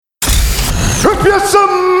up your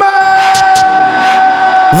smash!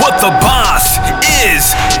 What the boss is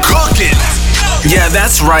cooking. Yeah,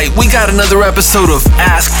 that's right. We got another episode of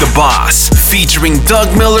Ask the Boss featuring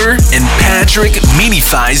Doug Miller and Patrick Meaty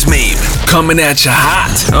Thighs Mabe coming at you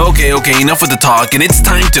hot. Okay, enough with the talk, and it's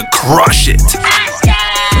time to crush it.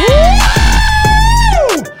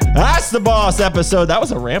 That's the boss episode. That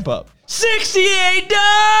was a ramp up. 68,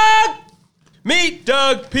 Doug! Meet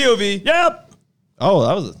Doug, POV. Yep. Oh,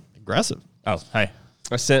 that was aggressive. Oh, hi.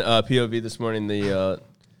 I sent POV this morning the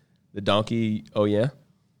donkey. Oh, yeah?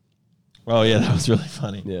 Oh, yeah, that was really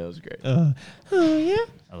funny. Yeah, it was great. Oh, yeah.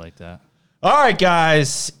 I like that. All right,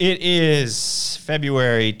 guys. It is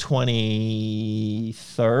February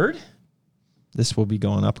 23rd. This will be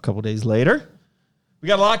going up a couple days later. We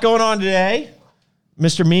got a lot going on today.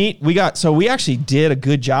 Mr. Meat, we actually did a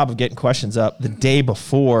good job of getting questions up the day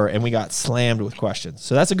before, and we got slammed with questions.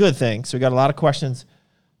 So that's a good thing. So we got a lot of questions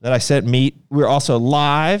that I sent Meat. We're also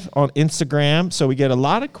live on Instagram, so we get a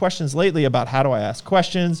lot of questions lately about how do I ask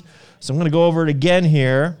questions. So I'm going to go over it again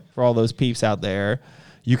here for all those peeps out there.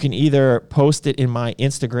 You can either post it in my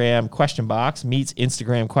Instagram question box, Meat's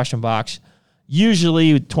Instagram question box,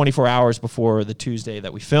 usually 24 hours before the Tuesday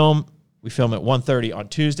that we film. We film at 1:30 on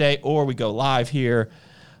Tuesday, or we go live here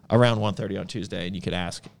around 1:30 on Tuesday, and you can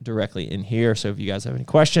ask directly in here. So if you guys have any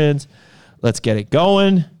questions, let's get it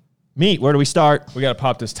going. Meat, where do we start? We got to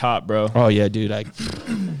pop this top, bro. Oh, yeah, dude. That's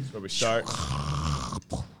where we start.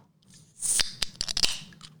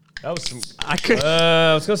 That was some... I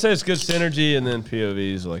was going to say it's good synergy, and then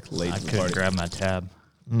POV's like late I to the couldn't party. grab my tab.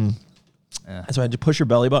 That's why I just push your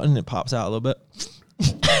belly button and it pops out a little bit.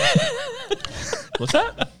 What's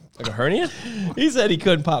that? Like a hernia? He said he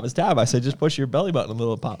couldn't pop his tab. I said, just push your belly button a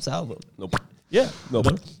little, it pops out a little. Nope. Yeah.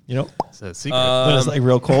 Nope. You know, It's a secret. when it's like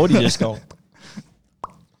real cold, you just go.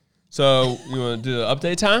 So, you want to do the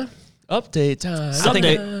update time? Update time.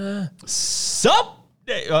 Sup?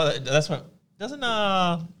 That's what. Doesn't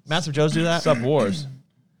Massive Joe's do that? Sup Wars.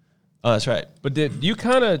 Oh, that's right. But did you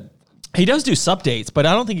kind of... He does do sup dates, but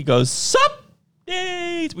I don't think he goes sup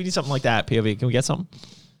dates. We need something like that, POV. Can we get something?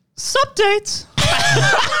 Sup dates.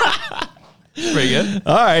 Pretty good.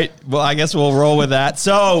 All right. Well, I guess we'll roll with that.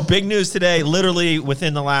 So, big news today. Literally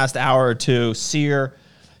within the last hour or two, Sear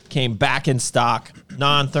came back in stock.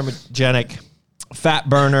 Non-thermogenic fat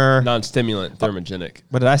burner. Non-stimulant, thermogenic.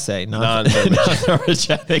 What did I say?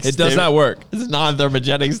 Non-thermogenic. It does not work. It's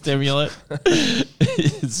non-thermogenic stimulant.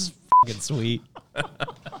 It's fucking sweet.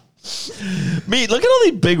 Meat, look at all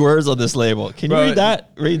these big words on this label. Can you read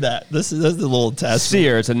that? Read that. This is the little test.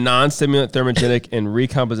 Sear, it's a non-stimulant, thermogenic, and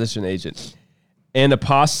recomposition agent.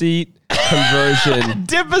 Adiposite conversion,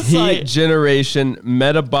 Adiposite. heat generation,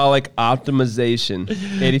 metabolic optimization,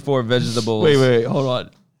 84 vegetables. Wait. Hold on.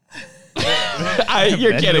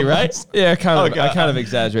 You're kidding, right? Yeah, kind of. Okay. I kind of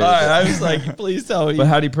exaggerated. All right. I was like, please tell me. But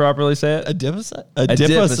how do you properly say it? Adiposite?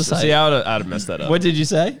 Adiposite. See, Adiposite. I would have messed that up. What did you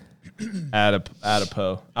say?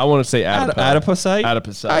 Adipo. I want to say adipo. Adiposite?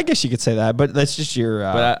 Adiposite. I guess you could say that, but that's just your...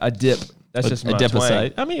 But I dip. That's just my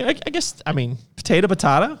adiposite. twang. I mean, potato,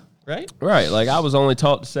 patata, right? Right. Like, I was only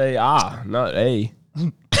taught to say not a.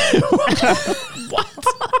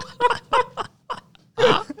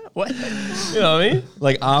 What? You know what I mean?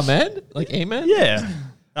 Like amen? Like amen? Yeah.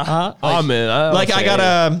 Uh-huh. Amen. I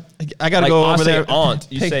gotta like, go I'll over say there. aunt.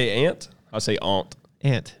 You Hey, say aunt? I say aunt.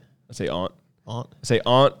 aunt. I say aunt. Aunt. I say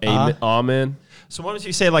aunt. Amen. Amen. So why don't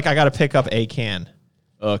you say like I gotta pick up a can?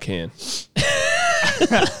 Can.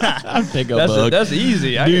 Pick up That's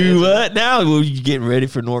easy. I Do can what now? We're getting ready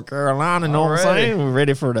for North Carolina. Know what I'm Already. saying? We're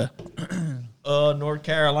ready for the North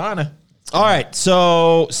Carolina. All right,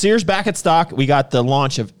 so Sears back at stock. We got the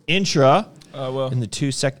launch of Intra in the 2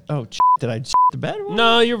 sec. Oh, did I the bed?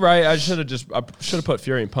 No, you're right. I should have put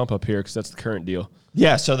Fury and Pump up here because that's the current deal.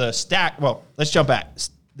 Yeah. So the stack. Well, let's jump back.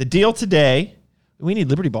 The deal today. We need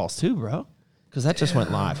Liberty Balls too, bro, because that just went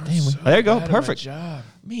live. Damn, there you go. Perfect.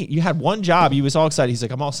 Me, you had one job. You was all excited. He's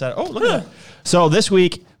like, I'm all set. Oh, look at that. So this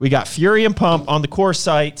week we got Fury and Pump on the core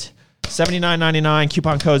site. $79.99.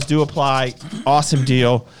 Coupon codes do apply. Awesome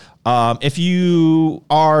deal. If you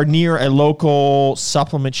are near a local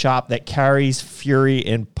supplement shop that carries Fury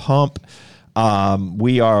and Pump,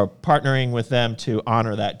 we are partnering with them to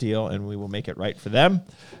honor that deal, and we will make it right for them.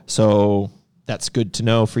 So that's good to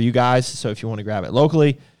know for you guys. So if you want to grab it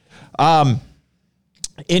locally,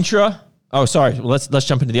 Intra. Oh, sorry. Let's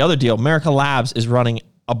jump into the other deal. America Labs is running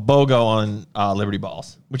a BOGO on Liberty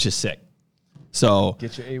Balls, which is sick. So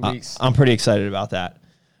Get your 8 weeks. I'm pretty excited about that.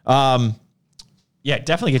 Yeah,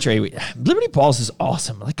 definitely get your 8 weeks. Liberty Balls is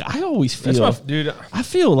awesome. Like I always feel, That's dude. I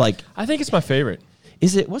feel like, I think it's my favorite.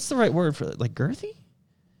 is it? What's the right word for it? Like girthy?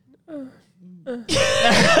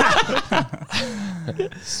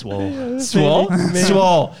 Swole.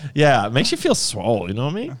 Swole. Yeah, it makes you feel swole. You know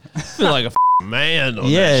what I mean? feel like a man. On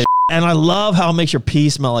Yeah, and I love how it makes your pee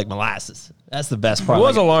smell like molasses. That's the best part. It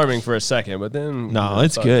was Like, alarming for a second, but then no,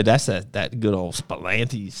 it's good. That's that good old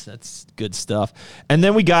Spalantes. That's good stuff. And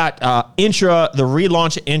then we got Intra, the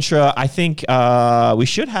relaunch of Intra. I think we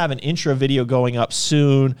should have an Intra video going up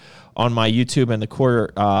soon on my YouTube and the quarter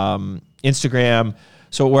Instagram.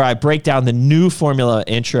 So where I break down the new formula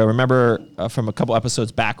Intra. Remember from a couple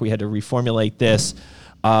episodes back, we had to reformulate this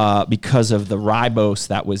because of the ribose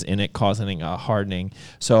that was in it causing hardening.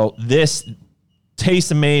 So this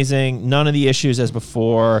tastes amazing. None of the issues as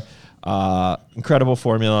before. Incredible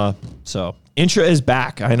formula. So Intra is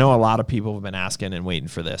back. I know a lot of people have been asking and waiting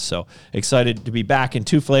for this. So excited to be back in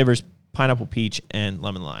 2 flavors, pineapple peach and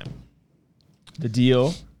lemon lime. the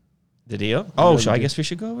deal. The deal? Oh, so I guess we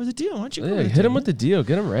should go over the deal. Why don't you go over the Hit deal? him with the deal.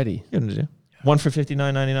 Get him ready. Get him to do. 1 for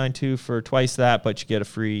 $59.99, 2 for twice that, but you get a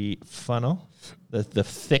free funnel. The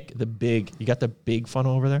thick, the big. You got the big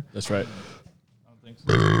funnel over there? That's right.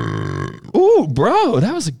 Ooh, bro,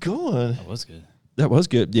 that was a good one. That was good. That was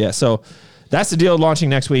good. Yeah, so that's the deal launching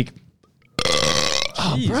next week.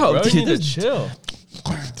 Jeez, bro, you dude, need to this- chill.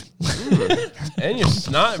 And your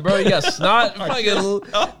snot, bro. You got snot.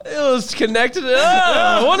 It was connected.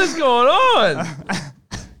 What is going on?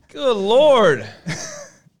 Good Lord.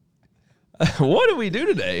 What did we do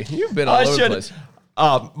today? You've been all over the place.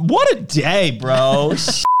 What a day, bro.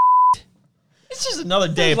 It's just another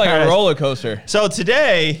day. It's of like a paradise. roller coaster. So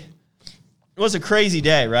today was a crazy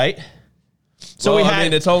day, right? So Well, we had. I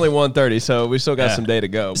mean, it's only 1:30, so we still got Yeah. some day to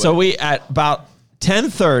go. But So we at about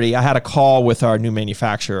 10:30, I had a call with our new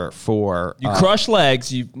manufacturer for. you crushed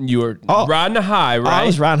legs. You were Oh. riding a high, right? I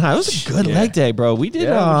was riding high. It was a good Yeah. leg day, bro. We did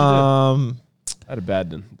Yeah, what'd I had a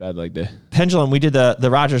bad leg day. pendulum. We did the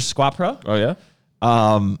Rogers Squat Pro. Oh yeah.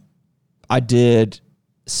 I did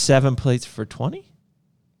 7 plates for 20,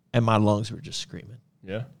 and my lungs were just screaming.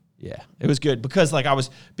 Yeah. Yeah, it was good because like I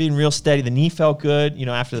was being real steady. The knee felt good,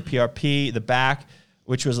 after the PRP. The back,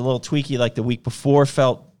 which was a little tweaky like the week before,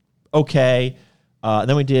 felt okay.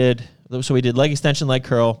 Then we did leg extension, leg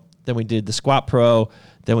curl. Then we did the squat pro.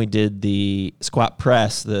 Then we did the squat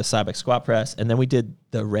press, the Cybex squat press. And then we did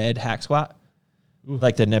the red hack squat,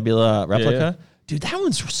 like the Nebula replica. yeah. Dude, that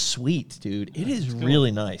one's sweet, dude. It is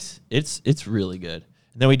really nice. It's really good.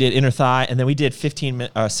 And then we did inner thigh, and then we did 16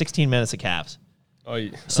 minutes of calves. Oh,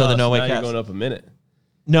 So the no weight now you're calves. going up a minute.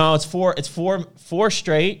 No, it's four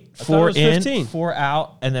straight, thought it 4 was in, 15. 4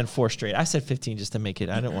 out, and then 4 straight. I said 15 just to make it.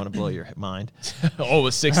 I didn't want to blow your mind. Oh, it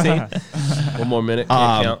was 16. One more minute.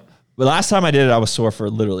 Can't count. But last time I did it, I was sore for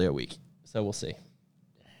literally a week. So we'll see.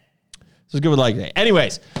 So it's good with leg day.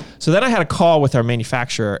 Anyways, so then I had a call with our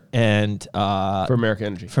manufacturer and For America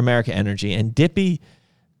Energy. for America Energy, and Dippy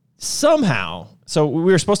somehow. So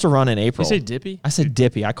we were supposed to run in April. You say Dippy? I said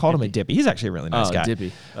Dippy. I called him a Dippy. He's actually a really nice Oh, guy.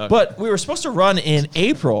 Dippy. Okay. But we were supposed to run in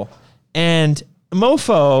April, and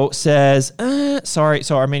Mofo says, sorry.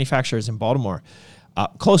 So our manufacturer is in Baltimore,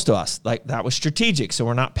 close to us. Like that was strategic. So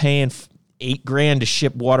we're not paying $8,000 to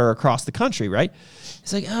ship water across the country, right?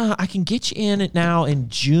 It's like, I can get you in it now in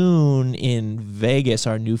June in Vegas,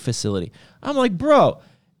 our new facility. I'm like, bro,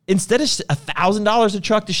 instead of $1,000 a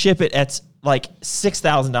truck to ship it, it's like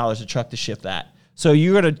 $6,000 a truck to ship that. So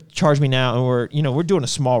you're going to charge me now, and we're doing a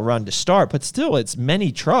small run to start, but still it's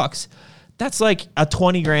many trucks. That's like a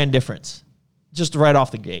 $20,000 difference just right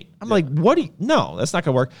off the gate. I'm like, no, that's not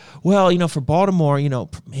going to work. Well, for Baltimore,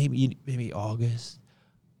 maybe August.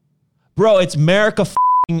 Bro, it's America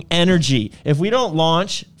Energy. If we don't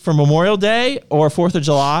launch for Memorial Day or 4th of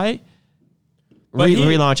July,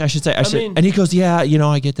 relaunch, I should say. And he goes, yeah,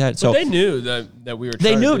 I get that. So they knew that we were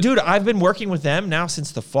they trying knew, to do- dude, I've been working with them now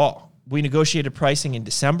since the fall. We negotiated pricing in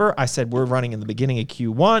December. I said, we're running in the beginning of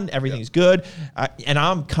Q1. Everything's good. And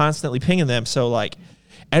I'm constantly pinging them. So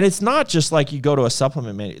and it's not just like you go to a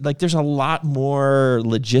supplement menu. Like there's a lot more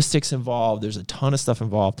logistics involved. There's a ton of stuff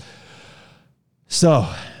involved. So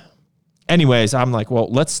anyways, I'm like, well,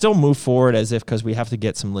 let's still move forward because we have to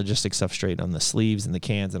get some logistic stuff straight on the sleeves and the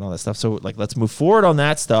cans and all that stuff. So let's move forward on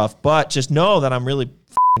that stuff. But just know that I'm really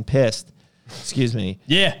pissed. Excuse me.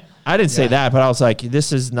 Yeah. I didn't say that, but I was like,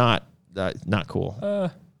 this is not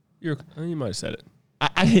cool. You might have said it.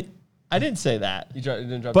 I didn't say that. You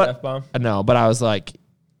didn't drop But the F-bomb? no, but I was like,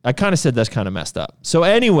 I kind of said that's kind of messed up. So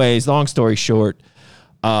anyways, long story short,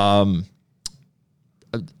 I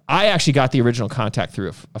actually got the original contact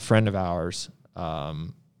through a friend of ours,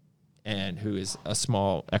 and who is a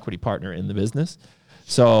small equity partner in the business.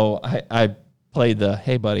 So I played the,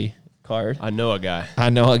 hey buddy card. I know a guy. I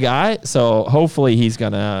know a guy, so hopefully he's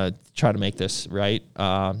gonna try to make this right.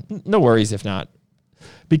 No worries if not.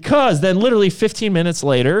 Because then literally 15 minutes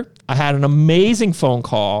later, I had an amazing phone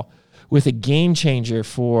call with a game changer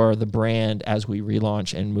for the brand as we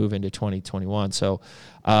relaunch and move into 2021. So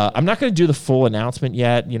I'm not going to do the full announcement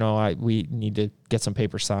yet. We need to get some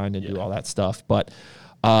papers signed and do all that stuff. But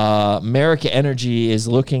America Energy is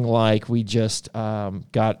looking like we just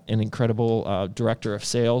got an incredible director of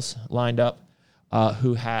sales lined up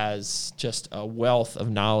who has just a wealth of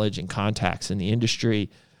knowledge and contacts in the industry,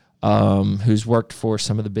 who's worked for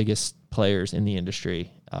some of the biggest players in the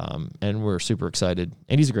industry. And we're super excited.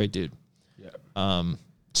 And he's a great dude.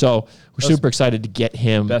 So we're super excited to get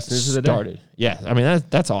him started. Yeah, I mean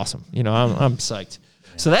that's awesome. I'm psyched.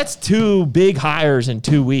 So that's 2 big hires in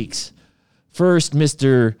 2 weeks. First,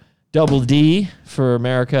 Mr. Double D for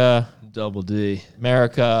America. Double D.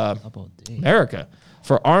 America. Double D. America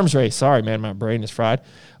for Arms Race. Sorry, man, my brain is fried.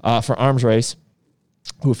 For Arms Race,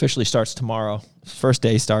 who officially starts tomorrow. First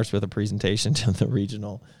day starts with a presentation to the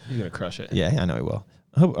regional. He's gonna crush it. Yeah, I know he will.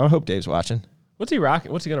 I hope Dave's watching. What's he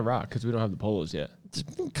rocking? What's he gonna rock? Because we don't have the polos yet.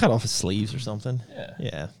 Just cut off his sleeves or something.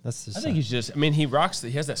 Yeah. That's just. I think he's just. I mean, he rocks.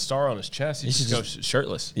 He has that star on his chest. He just goes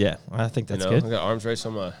shirtless. Yeah, I think that's I good. got Arms Race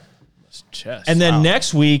on my chest. And then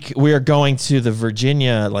next week we are going to the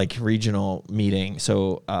Virginia regional meeting.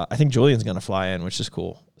 So I think Julian's going to fly in, which is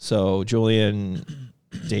cool. So Julian,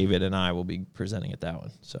 David, and I will be presenting at that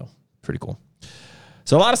one. So pretty cool.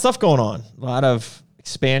 So a lot of stuff going on. A lot of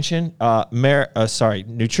expansion.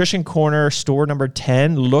 Nutrition Corner store number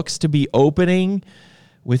 10 looks to be opening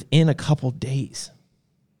within a couple days.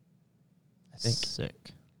 I think. Sick.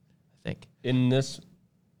 In this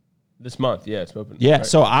month, yeah, it's open. Yeah, right?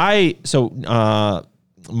 so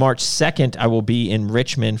March 2nd, I will be in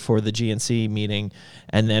Richmond for the GNC meeting.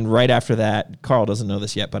 And then right after that, Carl doesn't know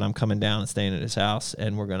this yet, but I'm coming down and staying at his house,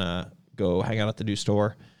 and we're going to go hang out at the new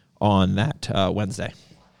store on that Wednesday.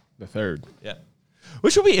 The 3rd. Yeah.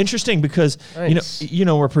 Which will be interesting because, Nice.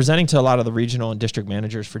 we're presenting to a lot of the regional and district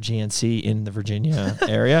managers for GNC in the Virginia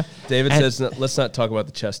area. David says, let's not talk about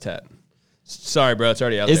the chest tat. Sorry, bro. It's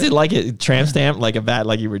already out there. Is it like a tramp stamp, like a bat,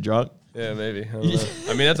 like you were drunk? Yeah, maybe. I don't know.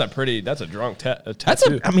 I mean, that's a drunk tattoo.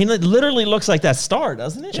 It literally looks like that star,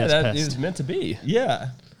 doesn't it? Yeah, Chest that pest. is meant to be. Yeah.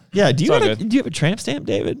 Yeah. Do you all have good. do you have a tramp stamp,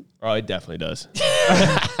 David? Oh, it definitely does.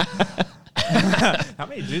 How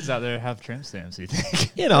many dudes out there have tramp stamps, you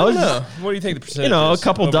think? You know, What do you think the percentage a is?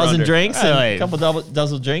 couple Over, dozen under? drinks and Like a couple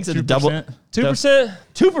dozen drinks and 2%? 2%?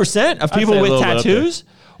 2% of I'd people say a with little bit up there. tattoos,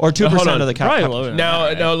 or 2% hold on. of the Probably couple. lower than Now, that,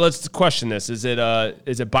 right? no, let's question this. Is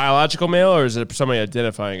it biological male or is it somebody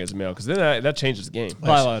identifying as a male? Because then that changes the game.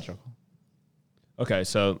 Biological. Okay,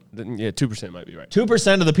 so 2% might be right.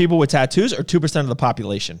 2% of the people with tattoos, or 2% of the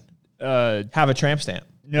population have a tramp stamp.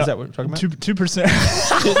 No, Is that what we're talking about? 2%. Is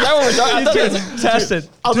that what we're talking about? Tested.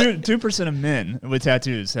 2% of men with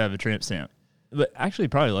tattoos have a tramp stamp. But actually,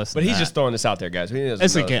 probably less. But than he's that. just throwing this out there, guys.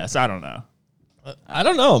 It's a guess. I don't know. I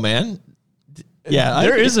don't know, man. Yeah,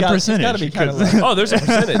 There is a It's percentage. got to be kind of because- like, Oh, there's a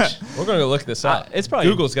percentage. We're going to look this up. It's probably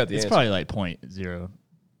Google's got the It's answer. probably like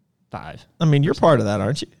 0.05. I mean, you're part of that,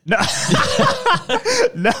 aren't you?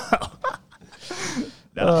 No.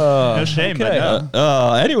 No shame, okay. but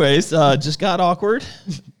no. Anyways, just got awkward.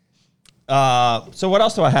 So what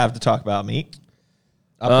else do I have to talk about, Meek?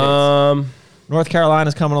 Updates. North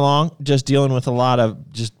Carolina's coming along, just dealing with a lot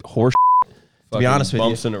of just horse. To be honest with you,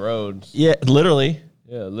 bumps in the road. yeah, literally.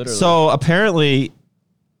 Yeah, literally. So apparently,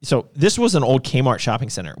 this was an old Kmart shopping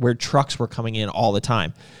center where trucks were coming in all the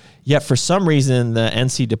time. Yet for some reason, the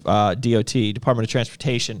NC DOT, Department of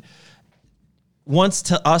Transportation, wants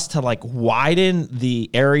us to like widen the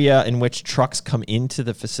area in which trucks come into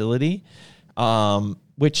the facility,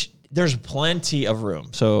 which there's plenty of room.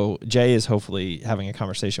 So Jay is hopefully having a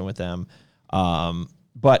conversation with them.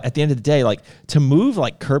 But at the end of the day, like to move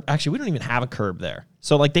like curb, actually, we don't even have a curb there.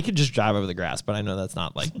 So like they could just drive over the grass, but I know that's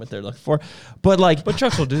not like what they're looking for. But like, But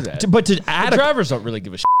trucks will do that. but to add The drivers don't really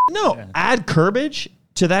give a shit. add curbage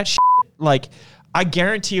to that shit. Like, I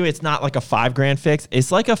guarantee you it's not like a $5,000 fix.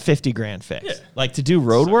 It's like a $50,000 fix. Yeah. Like to do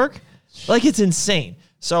road work, like it's insane.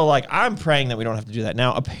 So like I'm praying that we don't have to do that.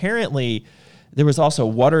 Now, apparently there was also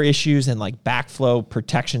water issues and like backflow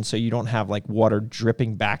protection. So you don't have like water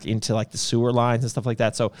dripping back into like the sewer lines and stuff like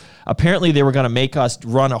that. So apparently they were going to make us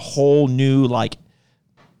run a whole new like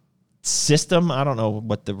system. I don't know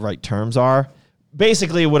what the right terms are.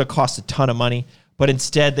 Basically, it would have cost a ton of money. But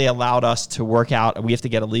instead, they allowed us to work out. We have to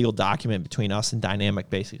get a legal document between us and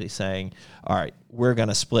Dynamic basically saying, all right, we're going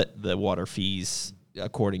to split the water fees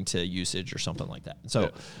according to usage or something like that.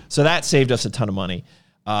 So that saved us a ton of money.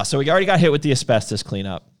 So we already got hit with the asbestos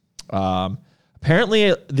cleanup.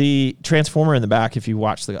 Apparently, the transformer in the back, if you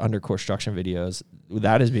watch the under construction videos,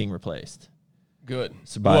 that is being replaced. Good.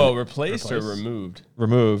 So replaced or removed?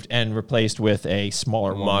 Removed and replaced with a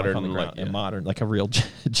smaller Modern, one on the like, ground. A modern, like a real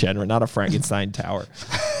Genera, not a Frankenstein tower.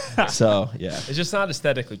 So, yeah. It's just not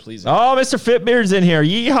aesthetically pleasing. Oh, Mr. Fitbeard's in here.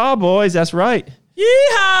 Yeehaw, boys. That's right.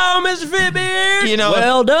 Yeehaw, Mr. Fitbeard! You know,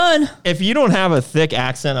 Well done. if you don't have a thick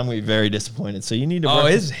accent, I'm going to be very disappointed. So you need to Oh,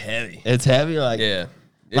 work. it's heavy. It's heavy, like Yeah.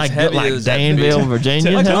 It's like heavy like as that Danville, dude.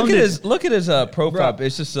 Virginia. Look at his profile.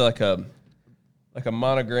 It's just like a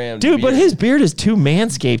monogram. Dude, but beard. his beard is too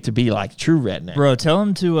manscaped to be like true redneck. Bro, tell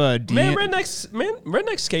him to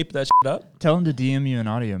rednecks scape that shit up. tell him to DM you an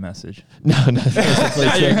audio message. No.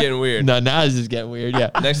 Now you're getting weird. No, now it's just getting weird.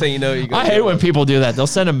 Yeah. Next thing you know, you go. I hate when people do that. They'll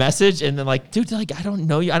send a message and then like, dude, like I don't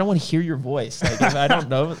know you. I don't want to hear your voice. Like if I don't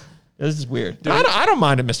know. This is weird. I don't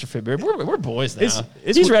mind it, Mr. Fitbeard. We're boys now.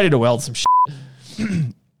 He's ready to weld some shit.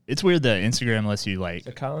 It's weird that Instagram lets you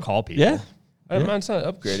like Colin? call people. Yeah. Mine's not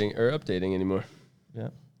upgrading or updating anymore. Yeah.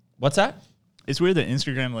 What's that? It's weird that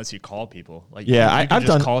Instagram lets you call people. Like, Yeah, you can I've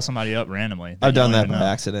just done- call somebody up randomly. I've done you that don't by even know.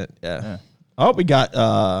 accident. Yeah. Oh, we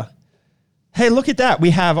got hey, look at that. We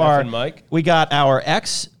have our Mike. We got our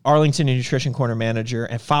ex Arlington Nutrition Corner manager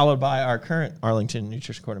and followed by our current Arlington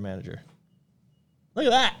Nutrition Corner manager. Look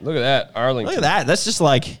at that. Look at that, Arlington. Look at that. That's just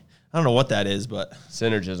like I don't know what that is, but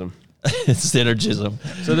Synergism. it's synergism.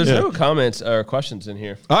 So there's no comments or questions in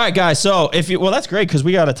here. All right, guys. So if you that's great because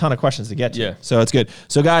we got a ton of questions to get to. Yeah. So it's good.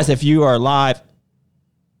 So guys, if you are live,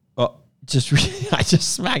 I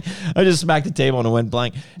just smacked the table and it went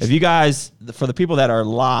blank. If you guys, for the people that are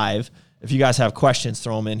live, if you guys have questions,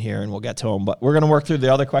 throw them in here and we'll get to them. But we're gonna work through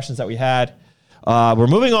the other questions that we had. We're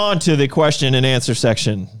moving on to the question and answer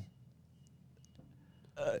section.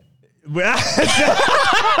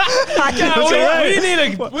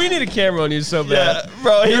 We need a camera on you so bad.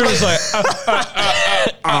 Bro, he was like,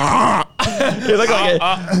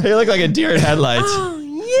 he looked like a deer in headlights.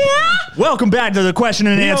 Welcome back to the question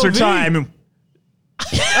and answer POV. time.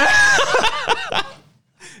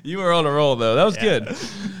 You were on a roll though. That was good.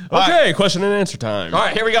 Okay, question and answer time. All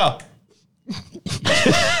right, here we go.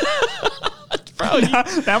 Bro,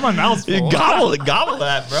 That my mouth's full. you gobble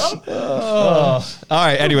that, bro. All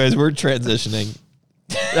right, anyways, we're transitioning.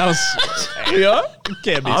 That was yeah.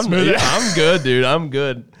 Can't be I'm smoother. good, dude. I'm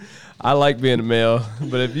good. I like being a male,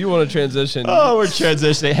 but if you want to transition, Oh, we're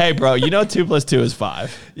transitioning. Hey, bro, you know 2 + 2 is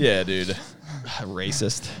 5. yeah, dude.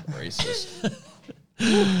 Racist. Racist.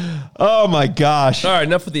 Oh my gosh. All right,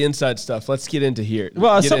 enough with the inside stuff. Let's get into here.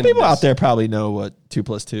 Well, Get some into people this. out there probably know what 2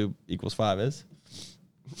 + 2 = 5 is.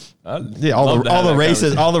 I'd Yeah, all love the to have that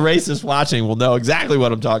racists watching will know exactly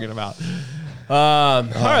what I'm talking about. All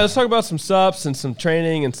right, let's talk about some subs and some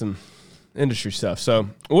training and some industry stuff. So,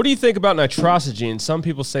 what do you think about nitrosogene? Some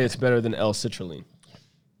people say it's better than L-citrulline.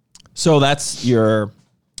 So that's your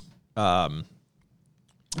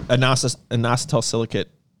inositol silicate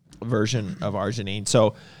version of arginine.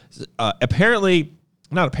 So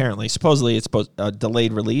supposedly it's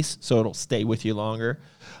delayed release, so it'll stay with you longer.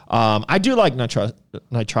 I do like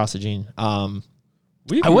nitrosogene.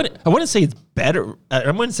 I wouldn't say it's better.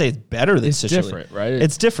 I wouldn't say it's better than citrulline. different, right?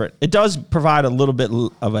 It's different. It does provide a little bit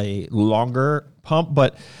of a longer pump,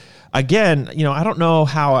 but again, I don't know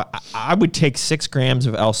how I would take 6 grams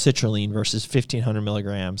of L-citrulline versus 1,500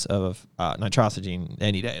 milligrams of nitrosogene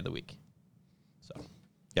any day of the week. So,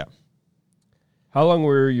 yeah. How long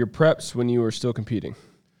were your preps when you were still competing?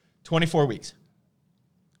 24 weeks.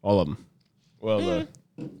 All of them. Well,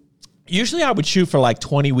 Usually I would shoot for like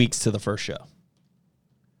 20 weeks to the first show.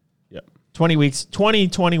 yep. 20 weeks,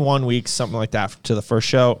 21 weeks, something like that to the first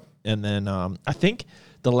show. And then I think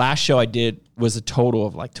the last show I did was a total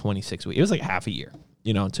of like 26 weeks. It was like half a year,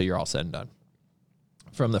 until you're all said and done.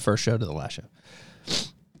 From the first show to the last show.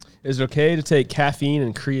 Is it okay to take caffeine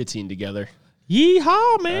and creatine together?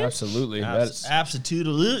 Yeehaw, man. Absolutely. That's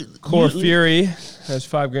Absolutely. Core Fury has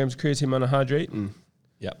 5 grams of creatine monohydrate and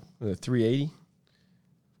Yep. 380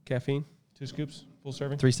 caffeine, 2 scoops, full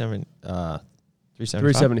serving. 375.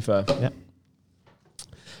 375. Yep.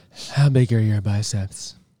 How big are your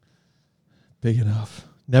biceps? Big enough.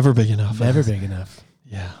 Never big enough. Never big enough.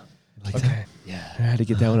 Yeah. Like Okay. Yeah. I had to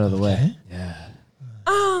get that one out of the way. Yeah.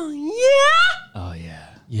 Oh, yeah. Oh, yeah.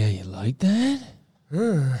 Yeah, you like that? All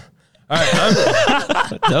right.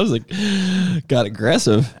 That was got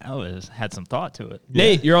aggressive. That had some thought to it.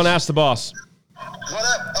 Nate, you're on Ask the Boss. What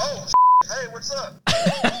up? Oh, hey, what's up?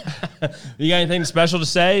 You got anything special to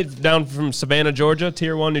say down from Savannah, Georgia,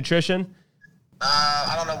 Tier 1 Nutrition?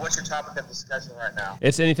 I don't know what's your topic of discussion right now.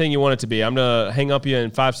 It's anything you want it to be. I'm going to hang up you in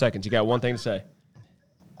 5 seconds. You got one thing to say.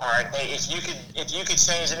 All right. Hey, if you could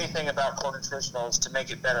change anything about core nutritionals to make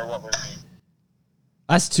it better, what would it be?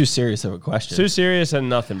 That's too serious of a question. Too serious and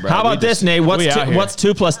nothing, bro. How about this, Nate? What's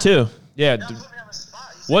 2 plus 2? Yeah. Don't put me on the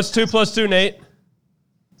spot. What's 2 plus 2, Nate?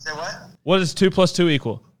 Say what? What does 2 plus 2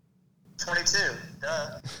 equal? 22.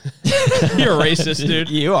 Duh. You're a racist, dude.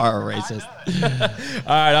 You are a racist.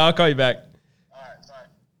 All right, I'll call you back. All right. Sorry.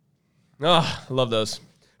 Oh, I love those.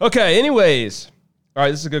 Okay, anyways. All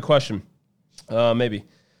right, this is a good question. Maybe.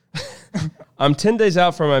 I'm 10 days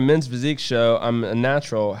out from my men's physique show. I'm a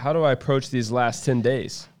natural. How do I approach these last 10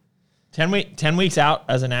 days? 10 weeks out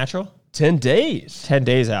as a natural? 10 days. 10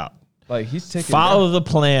 days out. Like, he's taking... Follow the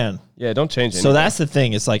plan. Yeah, don't change anything. So that's the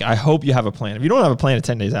thing. It's like, I hope you have a plan. If you don't have a plan at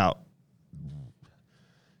 10 days out,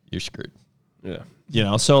 you're screwed. Yeah. You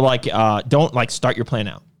know, so like, don't like start your plan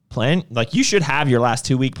out. Plan, like you should have your last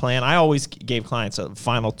 2 week plan. I always gave clients a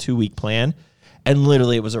final 2 week plan, and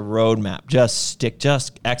literally it was a roadmap. Just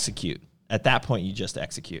execute. At that point, you just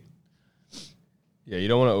execute. Yeah, you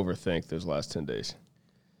don't want to overthink those last 10 days.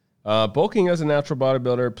 Bulking as a natural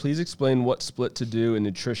bodybuilder, please explain what split to do in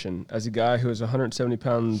nutrition. As a guy who is 170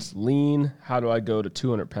 pounds lean, how do I go to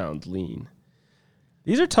 200 pounds lean?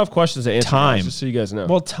 These are tough questions to answer, Time. guys, just so you guys know.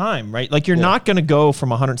 Well, time, right? Like you're not going to go from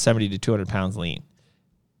 170 to 200 pounds lean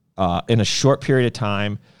in a short period of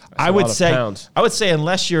time. I would say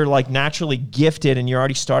unless you're like naturally gifted and you're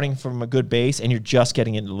already starting from a good base and you're just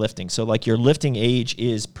getting into lifting. So like your lifting age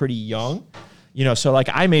is pretty young, you know, so like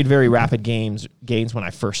I made very rapid gains when I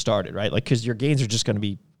first started, right? Like, cause your gains are just going to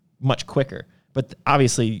be much quicker, but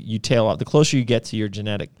obviously you tail off. The closer you get to your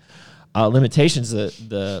genetic limitations,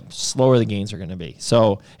 the slower the gains are going to be.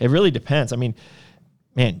 So it really depends. I mean,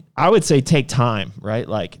 man, I would say take time, right?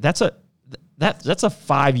 Like that's a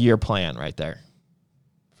 5-year plan right there.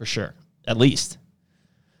 For sure, at least.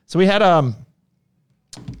 So we had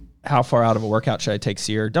how far out of a workout should I take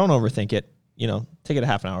Sear? Don't overthink it. You know, take it a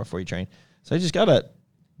half an hour before you train. So I just got a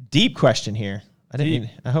deep question here. I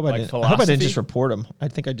hope I didn't just report them. I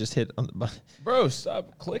think I just hit on the button. Bro,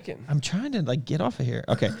 stop clicking. I'm trying to like get off of here.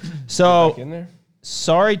 Okay, so in there?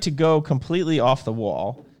 Sorry to go completely off the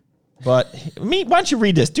wall, but Meat, why don't you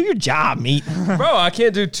read this? Do your job, Meat. Bro, I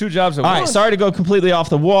can't do 2 jobs at once. All right, sorry to go completely off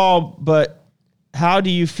the wall, but how do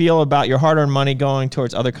you feel about your hard-earned money going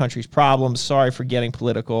towards other countries' problems? Sorry for getting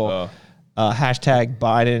political. Hashtag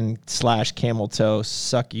Biden/camel toe.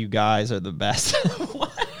 Suck, you guys are the best.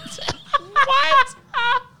 What? What?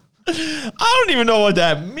 I don't even know what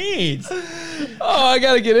that means. Oh, I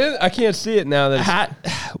got to get in. I can't see it now.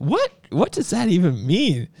 What does that even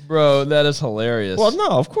mean? Bro, that is hilarious. Well, no,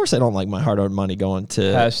 of course I don't like my hard-earned money going to...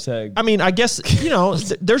 Hashtag. I mean, I guess, you know,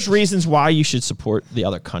 there's reasons why you should support the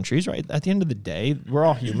other countries, right? At the end of the day, we're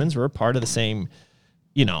all humans. We're a part of the same,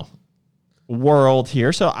 you know, world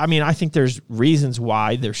here. So, I mean, I think there's reasons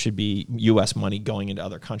why there should be U.S. money going into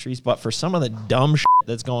other countries. But for some of the dumb shit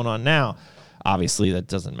that's going on now, obviously that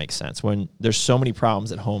doesn't make sense when there's so many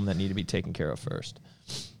problems at home that need to be taken care of first.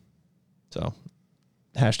 So,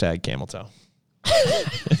 hashtag camel toe.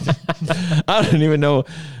 I don't even know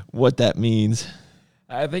what that means.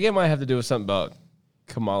 I think it might have to do with something about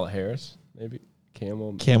Kamala Harris, maybe.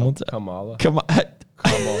 Camel toe. Kamala.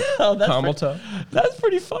 Oh, Camel toe. That's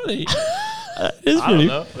pretty funny. I don't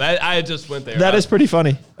know. I just went there. That is pretty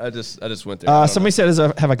funny. I just went there. Somebody said,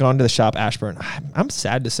 have I gone to the shop Ashburn? I'm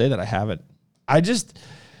sad to say that I haven't. I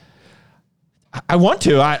want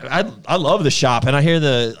to. I love the shop, and I hear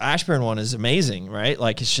the Ashburn one is amazing, right?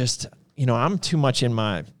 Like, it's just, you know, I'm too much in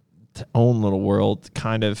my own little world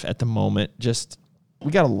kind of at the moment. Just,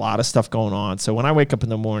 we got a lot of stuff going on. So when I wake up in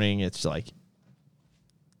the morning, it's like,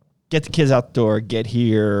 get the kids out the door, get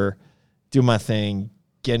here, do my thing,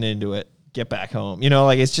 get into it, get back home. You know,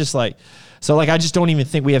 like, it's just like, so like, I just don't even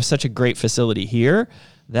think we have such a great facility here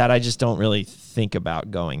that I just don't really think about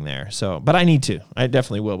going there. So, but I need to. I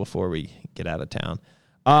definitely will before we get out of town.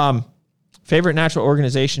 Favorite natural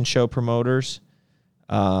organization show promoters,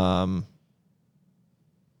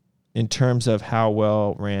 in terms of how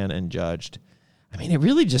well ran and judged. I mean, it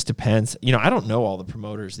really just depends. You know, I don't know all the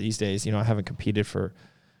promoters these days. You know, I haven't competed for,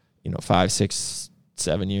 5, 6,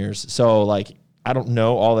 7 years. So like, I don't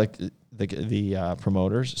know all the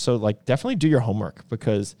promoters. So like, definitely do your homework,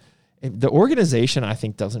 because the organization, I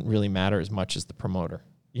think, doesn't really matter as much as the promoter,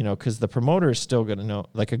 because the promoter is still going to know,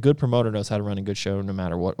 like a good promoter knows how to run a good show no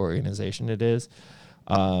matter what organization it is.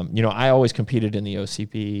 I always competed in the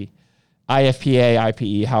OCP, IFPA,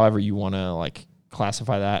 IPE, however you want to like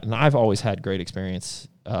classify that. And I've always had great experience.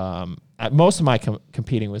 Most of my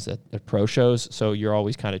competing was at pro shows. So you're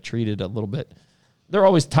always kind of treated a little bit, they're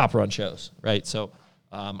always top run shows, right? So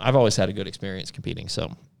I've always had a good experience competing.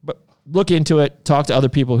 So, but look into it. Talk to other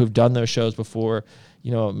people who've done those shows before.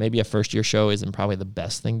 You know, maybe a first year show isn't probably the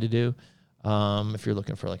best thing to do if you're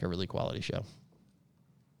looking for like a really quality show.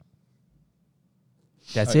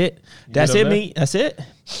 That's it. That's it, me. That's it.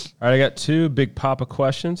 All right, I got 2 Big Papa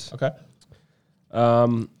questions. Okay.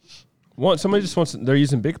 Somebody just wants. They're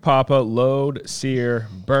using Big Papa, load, sear,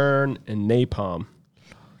 burn, and napalm.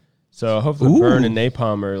 So hopefully, burn and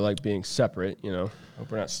napalm are like being separate. You know,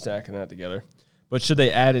 hope we're not stacking that together. But should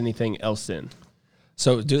they add anything else in?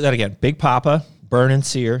 So do that again. Big Papa, burn and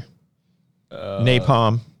sear,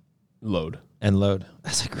 napalm, Load. and load.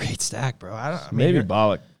 That's a great stack, bro. I mean, Maybe you're-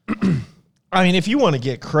 bollock. I mean, if you want to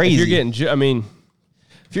get crazy, If you're getting,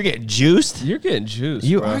 if you're getting juiced, you're getting juice.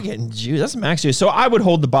 you bro. are getting juice. That's max juice. So I would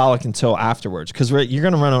hold the bollock until afterwards because you're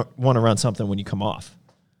going to want to run something when you come off.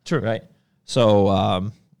 True. Right.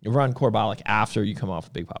 So you run core bollock after you come off a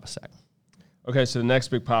Big Papa stack. Okay, so the next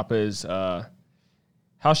Big Papa is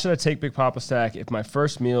how should I take Big Papa stack if my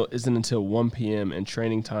first meal isn't until 1 p.m. and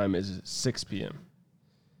training time is 6 p.m.?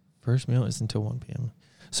 First meal is until 1 p.m.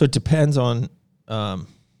 So it depends on, I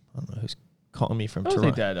don't know who's calling me from I don't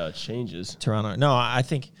Toronto. think that changes. Toronto. No, I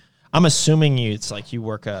think, I'm assuming it's like you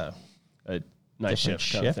work a A night different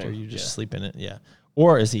shift, kind of shift thing. or you just Yeah. sleep in it. Yeah.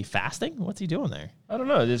 Or is he fasting? What's he doing there? I don't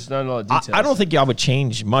know. There's not a lot of details. I don't think y'all would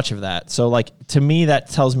change much of that. So like to me, that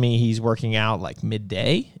tells me he's working out like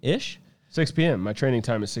midday-ish. 6 p.m. My training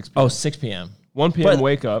time is 6 p.m. Oh, 6 p.m. 1 p.m. but-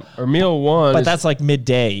 wake up or meal 1. But is- that's like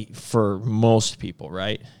midday for most people,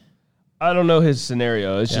 right? I don't know his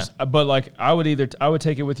scenario. It's Yeah. just, but like I would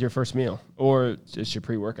take it with your first meal or just your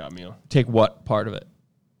pre-workout meal. Take what part of it?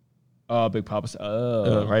 Big Papa's.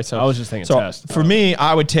 Oh, Right. So I was just thinking so test. For me,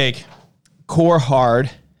 I would take core hard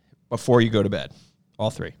before you go to bed. All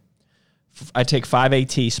 3. I take 5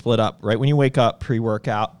 AT split up right when you wake up,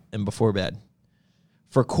 pre-workout, and before bed.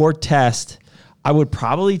 For core test, I would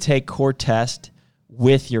probably take core test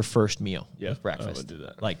with your first meal, Yeah, with breakfast. I would do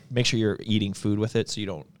that. Like make sure you're eating food with it so you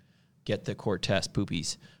don't get the core test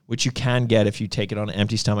poopies, which you can get if you take it on an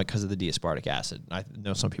empty stomach because of the D-aspartic acid. I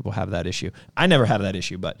know some people have that issue. I never had that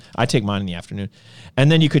issue, but I take mine in the afternoon.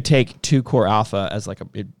 And then you could take 2 core alpha as like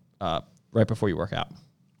a right before you work out.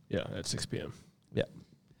 Yeah, at 6 p.m. Yeah.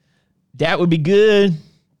 That would be good.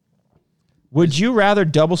 Would you rather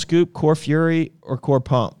double scoop core fury or core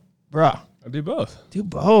pump? Bruh, I do both. do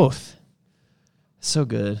both. So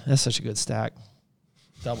good. That's such a good stack.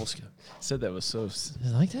 Double scoop. Said that was so.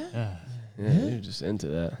 You like that? Yeah, you're just into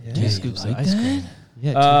that. Yeah, scoops you of ice cream.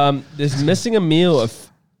 Yeah. Does missing a meal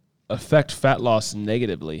affect fat loss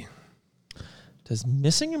negatively? Does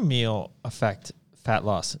missing a meal affect fat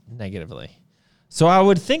loss negatively? So I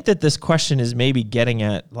would think that this question is maybe getting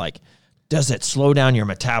at like, does it slow down your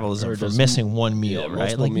metabolism Or for does missing one meal, right?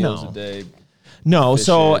 multiple Like meals no. a day. No,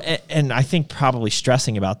 so efficient. and I think probably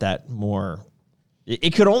stressing about that more.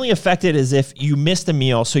 It could only affect it as if you missed a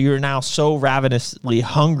meal, so you're now so ravenously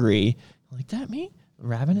hungry. Like that, me?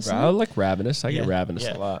 Ravenously? I like ravenous. I get Yeah, ravenous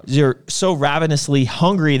yeah. a lot. You're so ravenously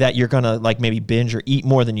hungry that you're gonna like maybe binge or eat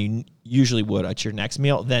more than you usually would at your next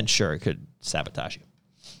meal. Then sure, it could sabotage you.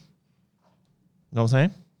 Know what I'm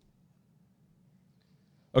saying?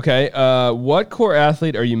 Okay, what core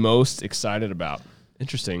athlete are you most excited about?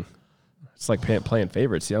 Interesting. It's like playing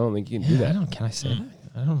favorites. I don't think you can do that. Can I say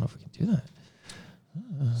that? I don't know if we can do that.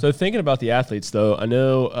 So thinking about the athletes, though, I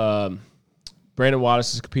know Brandon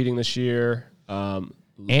Wattis is competing this year.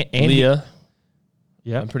 Andy- Leah,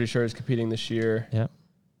 Yeah. I'm pretty sure, is competing this year. Yeah.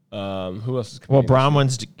 Who else is competing? Well, this year?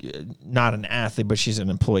 Bronwyn's not an athlete, but she's an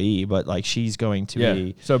employee. But like she's going to Yeah.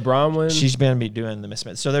 be. So Bronwyn. She's going to be doing the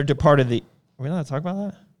Misfits. So they're part of the. Are we allowed to talk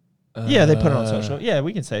about that? Yeah, they put it on social. Yeah,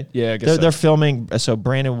 we can say. Yeah, I guess they're, so. they're filming. So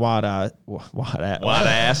Brandon Wadass, Wadass. Brandon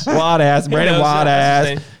knows that? That's Wadass,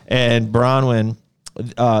 his name. and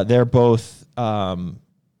Bronwyn. They're both going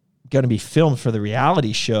to be filmed for the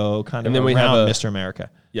reality show, kind of And then we around have Mr. America.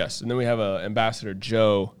 Yes, and then we have Ambassador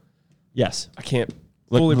Joe. Yes. I can't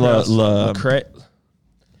Look, fully la- pronounce la- Lecrae.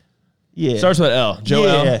 Yeah. Starts with L.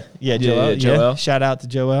 Joel. Yeah, Joel. Joel. Shout out to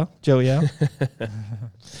Joel. Joel.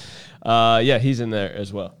 Yeah, he's in there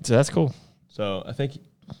as well. So that's cool. So I think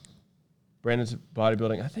Brandon's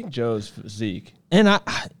bodybuilding. I think Joe's physique And or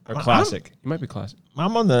classic. He might be classic.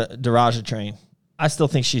 I'm on the Daraja train. I still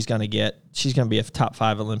think she's going to be a top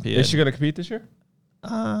 5 Olympian. Is she going to compete this year?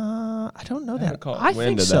 I don't know that. caught I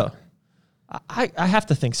wind think of so. that. I have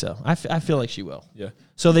to think so. I feel like she will. Yeah.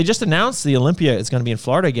 So they just announced the Olympia is going to be in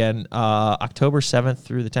Florida again, October 7th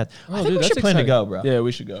through the 10th. I think we should plan to go, bro. Yeah,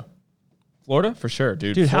 we should go. Florida for sure,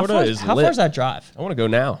 dude. Dude, how Florida far lit. is that drive? I want to go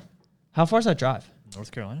now. How far is that drive?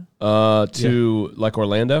 North Carolina? To like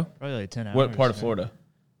Orlando. Probably like 10 hours. What part of Florida?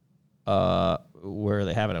 where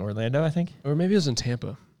they have it in Orlando, I think. Or maybe it was in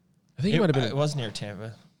Tampa. I think it might have been. It was near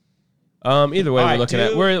Tampa. Either way, All we're right, looking do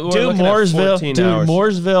at we're looking Mooresville, at 14 hours.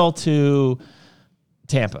 Mooresville to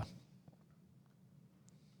Tampa.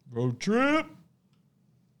 Road trip.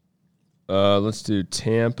 Let's do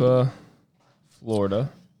Tampa,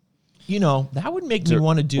 Florida. You know, that would make me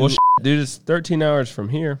want to do. Well, dude, it's 13 hours from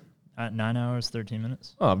here. 9 hours, 13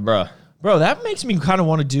 minutes. Oh, bruh. Bro, that makes me kind of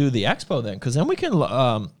want to do the expo then, because then we can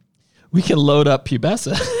load up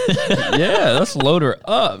Pubesa. Yeah, let's load her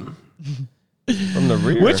up from the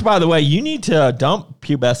rear. Which, by the way, you need to dump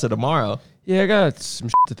Pubesa tomorrow. Yeah, I got some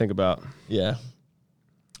shit to think about. Yeah.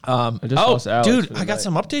 I just lost Alex dude, for the I got night.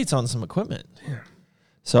 some updates on some equipment.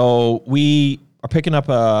 So we are picking up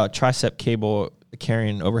a tricep cable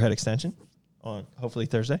carrying overhead extension on hopefully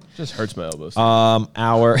Thursday. Just hurts my elbows.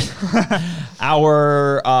 Our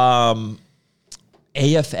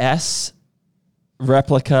AFS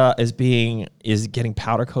replica is getting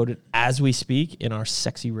powder coated as we speak in our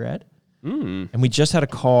sexy red. And we just had a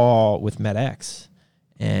call with MedX,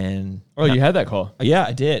 and you had that call. yeah,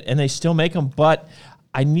 I did, and they still make them, but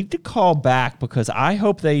I need to call back because I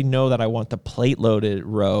hope they know that I want the plate loaded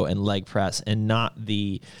row and leg press and not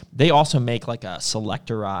they also make like a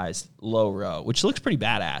selectorized low row, which looks pretty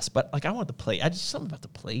badass, but like I want the plate. Something about the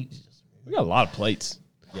plate. We got a lot of plates.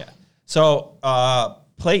 Yeah. So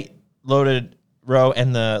plate loaded row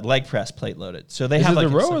and the leg press plate loaded. So they Is have it like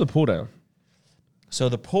the row or the pull down? So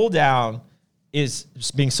the pull down is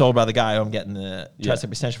just being sold by the guy who I'm getting the tricep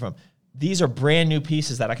extension from. These are brand new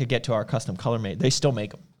pieces that I could get to our custom color made. They still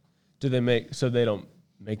make them. Do they make so they don't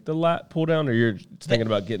make the lat pull down, or you're thinking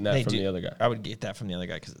about getting that They from do. the other guy? I would get that from the other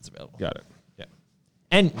guy because it's available. Got it. Yeah.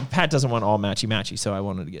 And Pat doesn't want all matchy, so I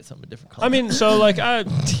wanted to get something different color. I mean, so like I a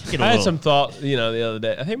had little- some thought, the other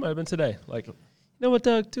day. I think it might have been today. Like, you know what,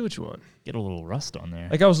 Doug? Do what you want. Get a little rust on there.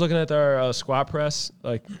 Like I was looking at our squat press.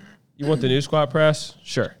 Like, you want the new squat press?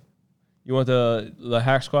 Sure. You want the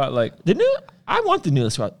hack squat? Like, I want the new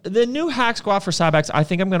squat. The new hack squat for Cybex, I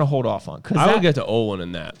think I'm going to hold off on I would get the old one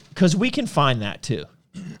in that. because we can find that too.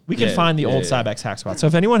 We can Yeah, find the yeah, old yeah. Cybex hack squat. So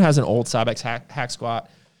if anyone has an old Cybex hack squat,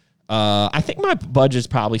 I think my budget's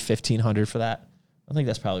probably $1,500 for that. I think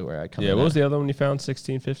that's probably where I come. Yeah. in What was at. the other one you found?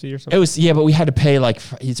 1650 or something. It was but we had to pay like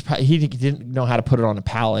he didn't know how to put it on a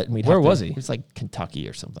pallet, and Where was he? It was like Kentucky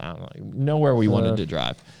or something. I don't know. Nowhere we wanted to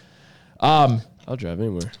drive. I'll drive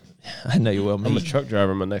anywhere. I know you will. I'm a truck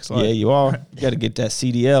driver in my next life. Yeah, you are. You got to get that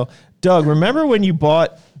CDL. Doug, remember when you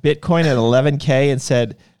bought Bitcoin at 11K and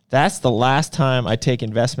said, "That's the last time I take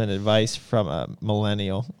investment advice from a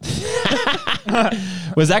millennial"?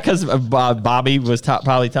 Was that because Bobby was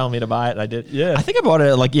probably telling me to buy it and I did? Yeah. I think I bought it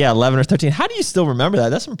at 11 or 13. How do you still remember that?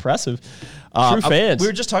 That's impressive. True fans. We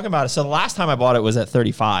were just talking about it. So the last time I bought it was at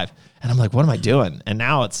 35. And I'm like, what am I doing? And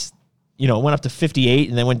now it's, it went up to 58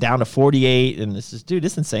 and then went down to 48. And this is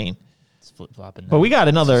insane. It's flip flopping. But we got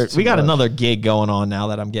another gig going on now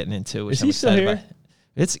that I'm getting into. Which Is I'm he still excited here? about.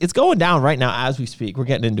 It's going down right now as we speak. We're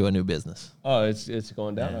getting into a new business. Oh, it's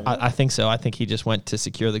going down. I think so. I think he just went to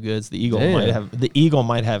secure the goods. The eagle Damn.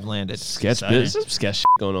 might have landed. Sketch business. Some sketch shit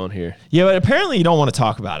going on here. Yeah, but apparently you don't want to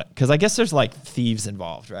talk about it because I guess there's like thieves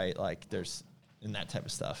involved, right? Like there's in that type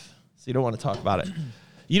of stuff. So you don't want to talk about it.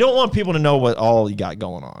 You don't want people to know what all you got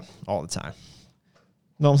going on all the time.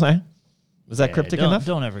 Know what I'm saying? Was that cryptic enough?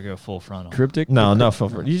 Don't ever go full frontal. Cryptic? No. You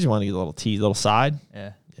just want to get a little tease, a little side.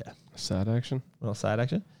 Yeah. Yeah, Side action. a little side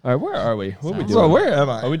action. All right, where are we? What are we doing? Bro, where am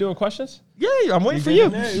I? Are we doing questions? Yeah, I'm waiting for you.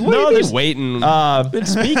 What are you waiting? Been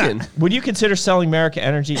speaking. Would you consider selling America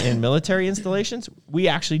Energy in military installations? We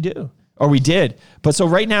actually do. Or we did. But so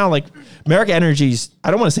right now, like America Energy's, I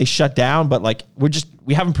don't want to say shut down, but like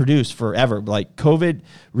we haven't produced forever. Like COVID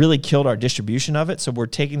really killed our distribution of it. So we're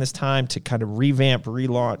taking this time to kind of revamp,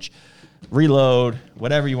 relaunch, reload,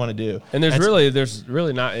 whatever you want to do. And there's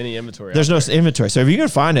really not any inventory. There's no inventory. So if you can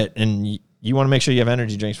find it and you want to make sure you have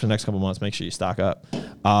energy drinks for the next couple months, make sure you stock up.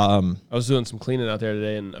 I was doing some cleaning out there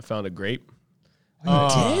today and I found a grape.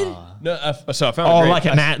 Did? No, so I found Oh, a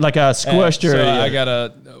grape. like a squished or So I got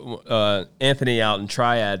a Anthony out in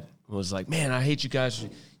Triad was like, man, I hate you guys.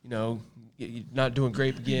 You're not doing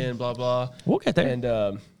grape again. Blah blah. We'll get there. And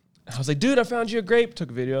I was like, dude, I found you a grape.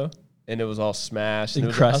 Took a video. And it was all smashed. And I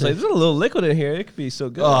was Crusted. like, there's a little liquid in here. It could be so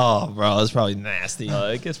good. Oh, bro, that's probably nasty.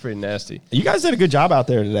 It gets pretty nasty. You guys did a good job out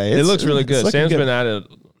there today. It looks really it's good. looking Sam's good. been at it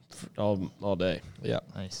all day. Yeah.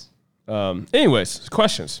 Nice. Anyways,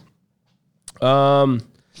 questions. Can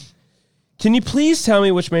you please tell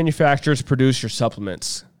me which manufacturers produce your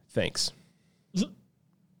supplements? Thanks. A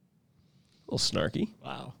little snarky.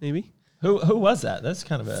 Wow. Maybe. Who was that? That's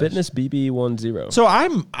kind of a Fitness BB10. So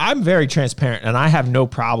I'm very transparent, and I have no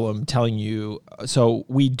problem telling you. So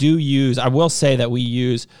we do use. I will say that we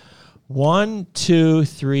use 1, 2,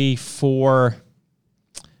 3, 4.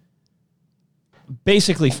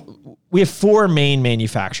 Basically, we have 4 main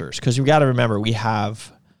manufacturers because we got to remember we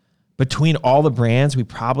have between all the brands, we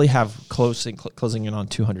probably have closing in on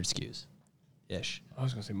 200 SKUs ish. I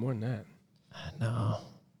was gonna say more than that. No,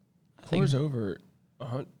 I think it's over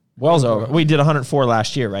 100. Well's over. We did 104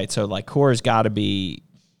 last year, right? So like Core's got to be,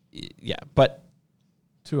 yeah. But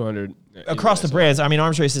 200 across the brands, I mean,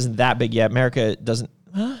 Arms Race isn't that big yet. America doesn't.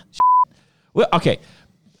 Well, okay,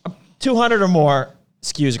 200 or more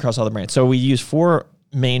SKUs across all the brands. So we use 4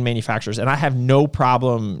 main manufacturers, and I have no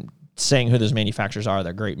problem saying who those manufacturers are.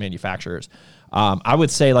 They're great manufacturers. I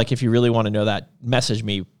would say, like, if you really want to know that, message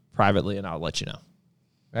me privately, and I'll let you know.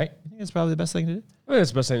 Right? I think that's probably the best thing to do. I think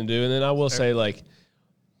that's the best thing to do. And then I will say, like,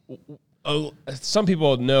 some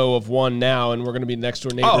people know of one now, and we're going to be next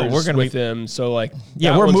door neighbors with them. So, like,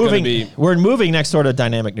 yeah, we're moving next door to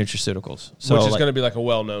Dynamic Nutraceuticals, so which is going to be like a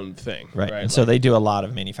well-known thing, right? And like, so they do a lot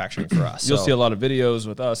of manufacturing for us. You'll see a lot of videos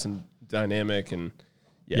with us and Dynamic, and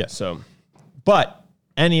yeah. So, but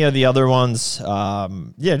any of the other ones,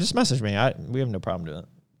 just message me. We have no problem doing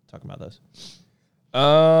talking about those.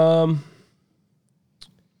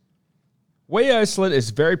 Whey isolate is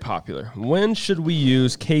very popular. When should we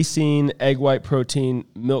use casein, egg white protein,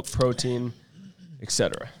 milk protein,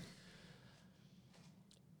 etc.?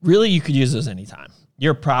 Really, you could use those anytime.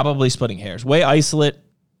 You're probably splitting hairs. Whey isolate,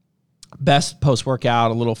 best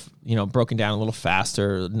post-workout, a little, broken down a little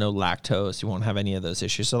faster, no lactose. You won't have any of those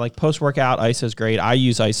issues. So like post-workout, ISO is great. I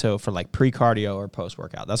use ISO for like pre-cardio or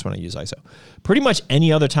post-workout. That's when I use ISO. Pretty much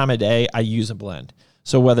any other time of day, I use a blend.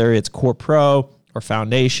 So whether it's Core Pro or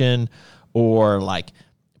Foundation or like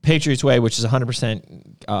Patriots Whey, which is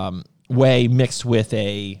 100% whey mixed with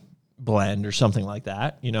a blend or something like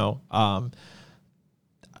that,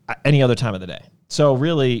 any other time of the day. So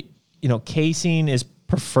really, casein is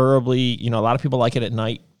preferably, a lot of people like it at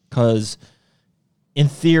night because in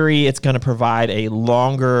theory, it's going to provide a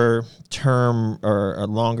longer term or a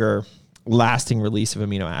longer lasting release of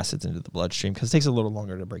amino acids into the bloodstream because it takes a little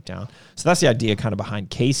longer to break down. So that's the idea kind of behind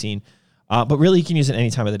casein. But really, you can use it any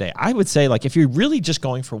time of the day. I would say, like, if you're really just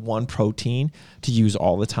going for one protein to use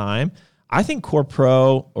all the time, I think Core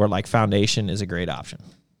Pro or, like, Foundation is a great option.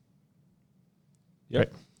 Yep. Right.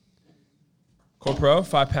 Core Pro,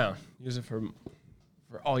 5 pound. Use it for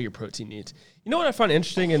all your protein needs. You know what I find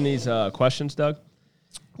interesting in these questions, Doug?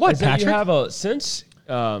 What, is that Patrick? you have since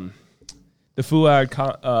the Fouad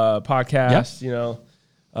podcast,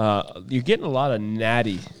 you're getting a lot of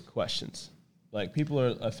natty questions. Like, people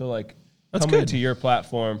are, I feel like, That's coming good. to your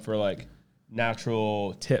platform for, like,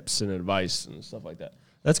 natural tips and advice and stuff like that.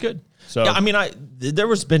 That's good. So, yeah, I mean,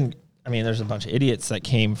 there's a bunch of idiots that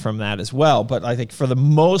came from that as well. But I think for the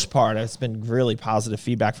most part, it's been really positive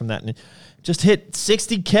feedback from that. And just hit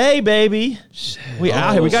 60K, baby. We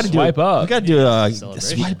out here. We got to do swipe up. We got to do a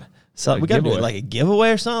Celebration. swipe. So we got to do like a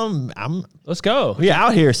giveaway or something. let's go. We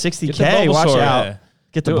out here 60K. Get the Watch Bulbasaur. out. Yeah.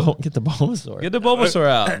 Get the Bulbasaur. Get the Bulbasaur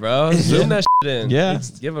out, bro. Zoom that shit in. Yeah.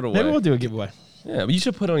 Let's give it away. Maybe we'll do a giveaway. Yeah, but you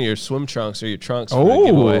should put on your swim trunks or your trunks for the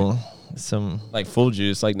giveaway. Oh, some. Like full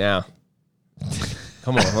juice, like now.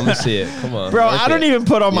 Come on, let me see it. Come on. Bro, Work I don't it. even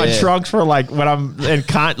put on my Yeah. trunks for like when I'm in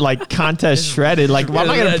contest shredded. Like, well, I'm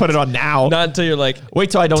not gonna put it on now. Not until you're like Wait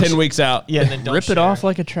till I don't 10 weeks out. Yeah, and then don't Rip share. it off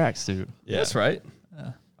like a tracksuit. Yeah. That's right.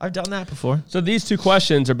 I've done that before. So these 2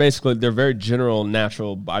 questions are basically, they're very general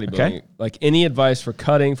natural bodybuilding. Okay. Like any advice for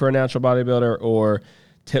cutting for a natural bodybuilder or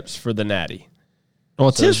tips for the natty.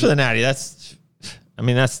 Well, tips for the natty. That's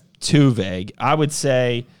too vague. I would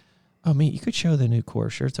say, you could show the new Core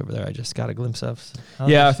shirts over there. I just got a glimpse of.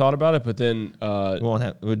 Yeah, I thought about it, but then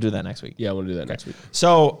We'll do that next week. yeah, we'll do that next week.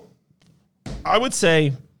 So I would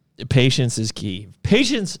say patience is key.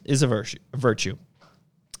 Patience is a virtue.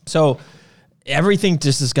 So everything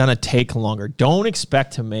just is going to take longer. Don't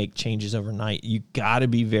expect to make changes overnight. You got to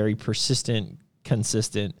be very persistent,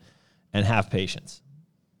 consistent, and have patience.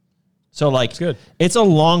 So like, good. It's a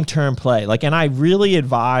long-term play. Like, and I really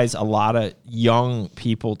advise a lot of young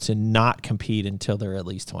people to not compete until they're at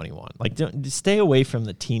least 21. Like, stay away from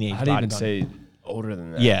the teenage I'd even bodybuilding. say older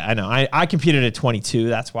than that. Yeah, I know. I competed at 22.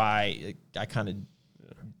 That's why I kind of,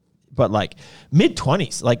 but like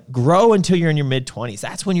mid-20s, like grow until you're in your mid-20s.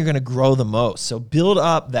 That's when you're going to grow the most. So build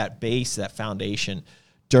up that base, that foundation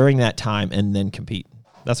during that time, and then compete.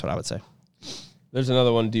 That's what I would say. There's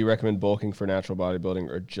another one. Do you recommend bulking for natural bodybuilding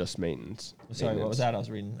or just maintenance? Sorry, what was that? I was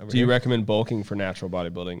reading. Do you recommend bulking for natural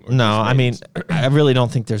bodybuilding? Or No, just I mean, maintenance? I really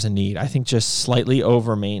don't think there's a need. I think just slightly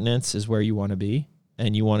over maintenance is where you want to be,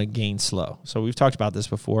 and you want to gain slow. So we've talked about this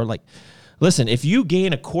before. Like, listen, if you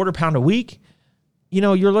gain a quarter pound a week,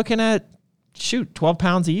 you're looking at 12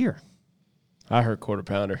 pounds a year. I heard quarter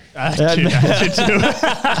pounder. I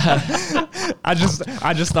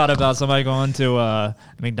just thought about somebody going to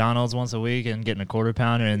McDonald's once a week and getting a quarter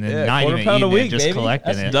pounder and then not quarter even pound a eating week, it, just baby.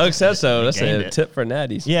 collecting it. Doug said so. That's gained a it. tip for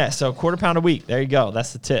natties. Yeah, so quarter pound a week. There you go.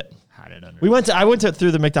 That's the tip. Had it under. I went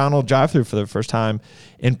through the McDonald's drive-through for the first time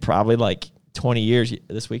in probably like 20 years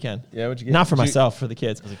this weekend. Yeah, what'd you get? Not for myself, for the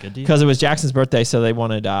kids. Was it a good deal? Because it was Jackson's birthday, so they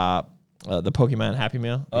wanted the Pokemon Happy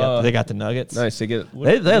Meal. They got the nuggets. Nice. They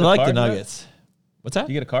They like the nuggets. What's that?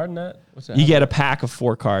 You get a card in that? What's that? You get a pack of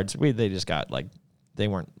 4 cards. They just got we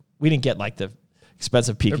didn't get like the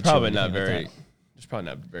expensive Pikachu. They're probably or not anything like very. that. There's probably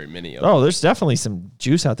not very many of them. Oh, there's definitely some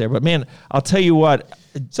juice out there. But man, I'll tell you what,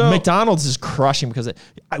 McDonald's is crushing because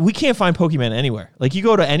we can't find Pokemon anywhere. Like you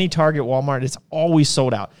go to any Target, Walmart, it's always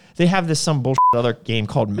sold out. They have some bullshit other game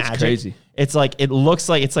called Magic. crazy. It's like, it looks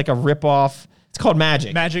like it's like a ripoff. It's called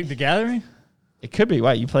Magic. Magic the Gathering? It could be.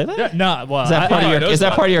 What, you play that? Yeah, no, well, Is that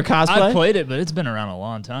part of your cosplay? I played it, but it's been around a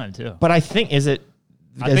long time too. But I think, is it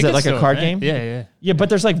I think it's like a still card thing. game? Yeah, yeah. Yeah, but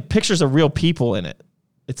there's like pictures of real people in it.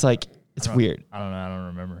 It's like, it's weird. I don't know. I don't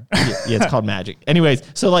remember. Yeah, it's called Magic. Anyways,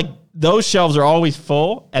 so like those shelves are always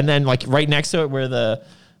full, and then like right next to it where the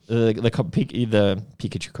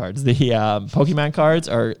Pikachu cards, the Pokemon cards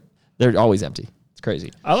they're always empty. It's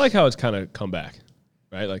crazy. I like how it's kind of come back,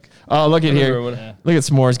 right? Like, Oh, look at here. when- Look at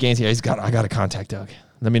S'mores Gains here. I got to contact Doug.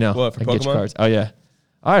 Let me know. What, for I can get your Pokemon? cards. Oh yeah.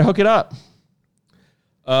 All right, hook it up.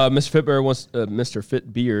 Mr. Mr.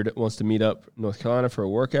 Fitbeard wants to meet up in North Carolina for a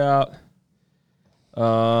workout.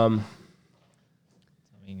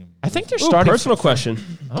 I think they're Ooh, starting. personal question.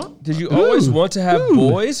 Huh? Did you always want to have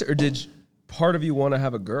boys, or did part of you want to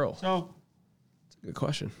have a girl? So That's a good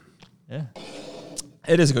question. Yeah.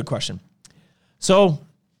 it is a good question. So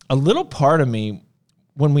a little part of me,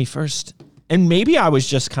 when we first, and maybe I was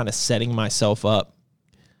just kind of setting myself up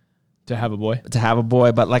To have a boy? to have a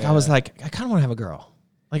boy, but like I was like, I kind of want to have a girl.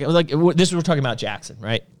 Like this, we're talking about Jackson,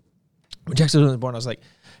 right? When Jackson was born, I was like,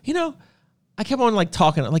 I kept on like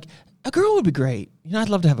talking, like a girl would be great. I'd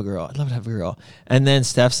love to have a girl. I'd love to have a girl. And then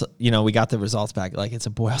Steph's, we got the results back, like it's a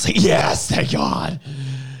boy. I was like, yes, thank God.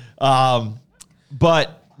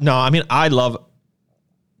 But no, I mean,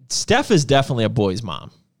 Steph is definitely a boy's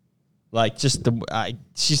mom. Like she's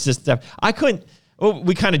just, I couldn't. Well,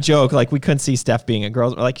 we kind of joke like we couldn't see Steph being a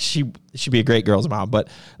girl's, like she should be a great girl's mom, but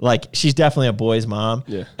like she's definitely a boy's mom.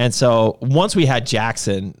 Yeah. And so once we had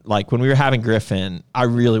Jackson, like when we were having Griffin, I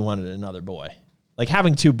really wanted another boy, like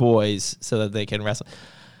having 2 boys so that they can wrestle.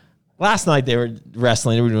 Last night they were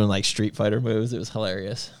wrestling. They were doing like Street Fighter moves. It was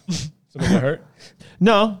hilarious. Somebody got hurt?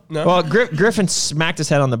 No. Well, Griffin smacked his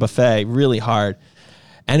head on the buffet really hard,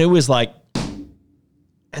 and it was like.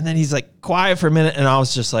 And then he's like quiet for a minute, and I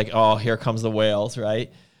was just like, "Oh, here comes the whales!"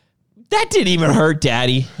 Right? That didn't even hurt,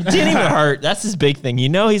 Daddy. It didn't even hurt. That's his big thing.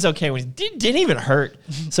 He's okay when he didn't even hurt.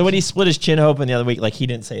 So when he split his chin open the other week, like he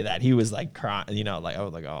didn't say that. He was like crying. Like I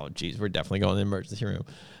was like, "Oh, geez, we're definitely going to the emergency room."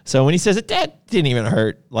 So when he says it, that didn't even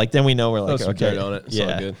hurt. Like then we know we're like, Throw some okay, dirt on it. It's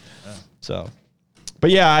all good. So, but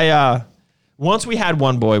yeah, once we had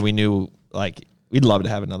one boy, we knew like we'd love to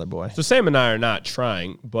have another boy. So Sam and I are not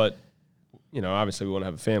trying, but obviously we want to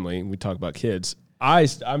have a family and we talk about kids. I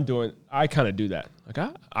kind of do that.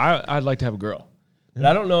 Like I'd like to have a girl. But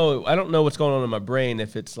I don't know what's going on in my brain,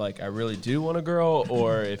 if it's like I really do want a girl,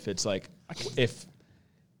 or if it's like if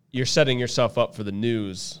you're setting yourself up for the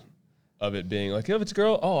news of it being like, if it's a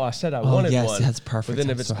girl, I said I wanted yes, one. that's perfect. But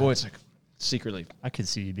then if That's it's a so boy, it's like secretly. I could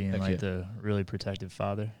see you being Heck like yeah. the really protective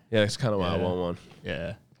father. Yeah, that's kind of why I Yeah. want one.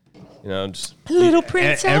 Yeah. Just Little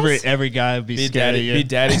princess. Every guy would be be scared of you. be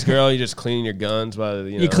daddy's girl. You just cleaning your guns while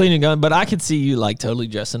You clean a gun, but I could see you like totally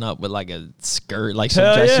dressing up with like a skirt, like she'll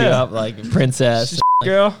Hell dress you yeah. up like a princess.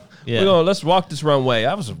 girl. Yeah. Let's walk this runway.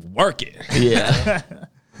 I was working. Yeah.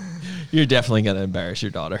 You're definitely gonna embarrass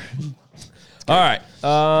your daughter. All right.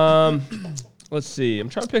 Let's see. I'm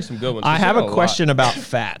trying to pick some good ones. I There's have not a lot. question about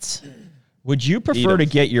fats. Would you prefer 'em. to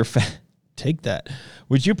get your fat? Take that.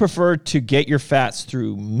 Would you prefer to get your fats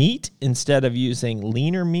through meat instead of using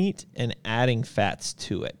leaner meat and adding fats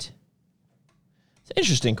to it? It's an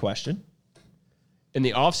interesting question. In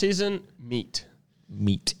the off season, meat.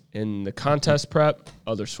 Meat. In the contest prep,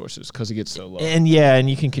 other sources because it gets so low. And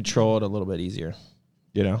you can control it a little bit easier.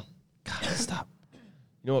 God, stop. You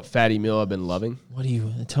know what fatty meal I've been loving? What do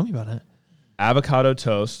you tell me about it? avocado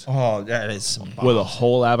toast Oh, that is some with a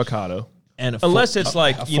whole avocado. and Unless it's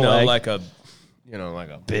like, a you full know, egg. like a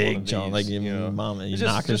Big one of John, these, like your you know. mama, you It's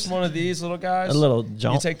knock just one of these little guys. a little You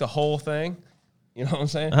jump. take the whole thing. You know what I'm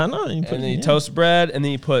saying? I know. You And put, then you yeah. toast bread, and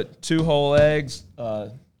then you put 2 whole eggs,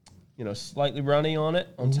 slightly runny on it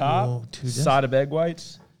on top, dude, side of egg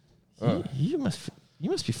whites. You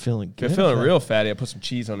must be feeling good. If you're feeling real fatty, I put some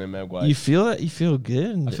cheese on them egg whites. You feel it? You feel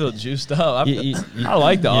good? I feel juiced up. I I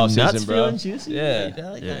like the your off nuts season, bro. feeling juicy? Yeah. I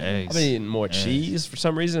like Yeah, that. eggs. I've been eating more cheese for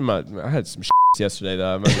some reason. I had some yesterday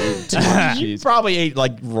though. I'm not eating too much You cheese. probably ate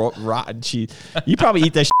like rotten cheese. You probably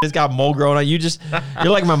eat that shit that's got mold growing on it.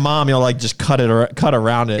 You're like my mom. You'll like just cut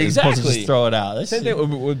around it. As opposed to Exactly. just throw it out. That's Same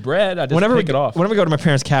thing with bread. I just whenever pick it off. Whenever we go to my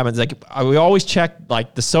parents' cabins, like we always check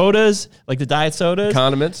like the sodas, like the diet sodas,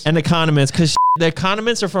 Condiments. and the condiments, because the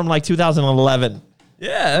condiments are from like 2011. Yeah,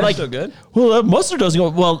 that's like- so good. Well, mustard doesn't go.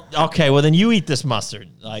 Well, okay, well then you eat this mustard.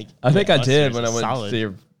 Like I think I mustard's did when I went solid. to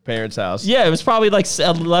your parents' house. yeah, it was probably like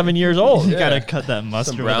 11 years old. You gotta cut that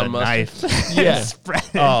mustard with brown a mustard. knife. Yeah. Spread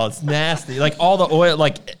it. Oh, it's nasty. Like all the oil,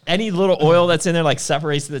 like any little oil that's in there, like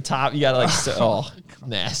separates to the top. You gotta like,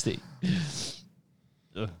 nasty.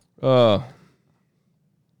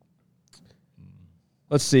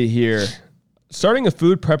 Let's see here. Starting a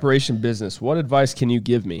food preparation business, what advice can you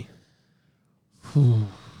give me? You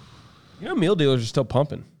know, meal dealers are still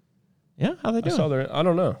pumping. Yeah, how they I doing? saw their. I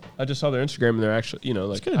don't know. I just saw their Instagram, and they're actually,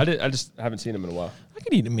 like, good. I just haven't seen them in a while. I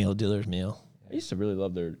could eat a meal dealer's meal. I used to really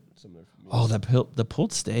love some of their. Oh, the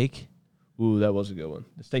pulled steak. Ooh, that was a good one.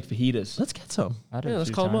 The steak fajitas. Let's get some. I had it Yeah, a let's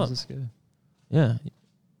few call 'em times. up. It's good. Yeah,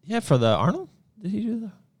 yeah. For the Arnold, did he do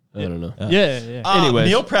that? I don't know. Yeah, yeah. Anyways.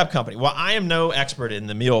 meal prep company. Well, I am no expert in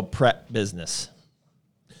the meal prep business,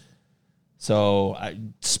 so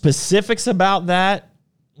specifics about that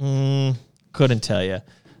couldn't tell you.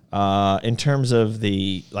 In terms of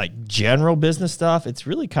the like general business stuff, it's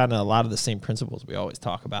really kind of a lot of the same principles we always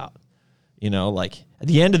talk about. You know, like at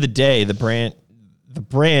the end of the day, the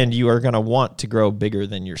brand you are going to want to grow bigger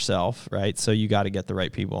than yourself, right? So you got to get the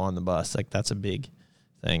right people on the bus. Like that's a big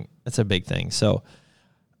thing. That's a big thing. So,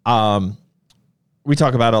 we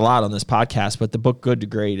talk about it a lot on this podcast, but the book Good to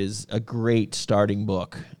Great is a great starting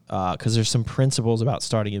book because there's some principles about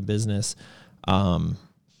starting a business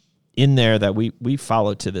in there that we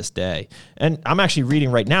follow to this day. And I'm actually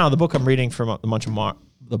reading right now, the book I'm reading from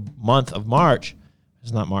the month of March.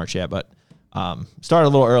 It's not March yet, but started a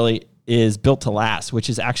little early, is Built to Last, which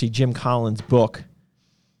is actually Jim Collins' book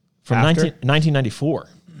from After? 1994.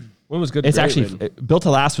 When was Good to It's Great actually written? Built to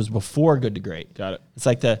Last was before Good to Great. Got it. It's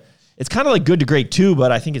like it's kind of like Good to Great too,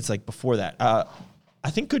 but I think it's like before that. I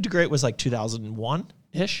think Good to Great was like 2001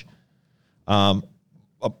 ish. But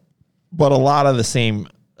a lot of the same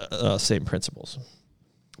principles.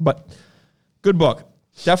 But good book.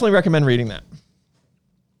 Definitely recommend reading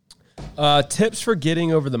that. Tips for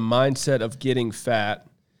getting over the mindset of getting fat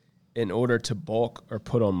in order to bulk or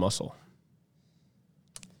put on muscle.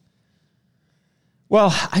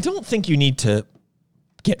 Well, I don't think you need to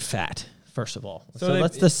get fat, first of all. So they-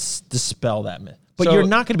 let's just dispel that myth. But So- you're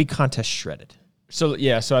not going to be contest shredded. So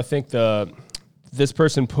I think this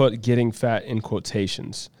person put getting fat in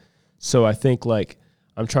quotations. So I think like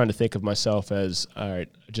I'm trying to think of myself as, all right,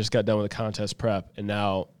 I just got done with a contest prep and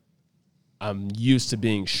now I'm used to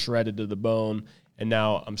being shredded to the bone and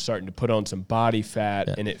now I'm starting to put on some body fat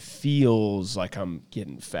and it feels like I'm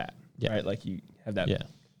getting fat, right? Like you have that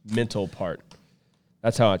mental part.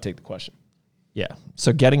 That's how I take the question. Yeah.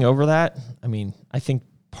 So getting over that, I mean, I think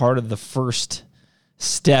part of the first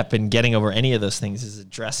step in getting over any of those things is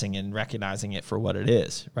addressing and recognizing it for what it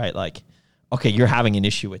is, right? Like, okay, you're having an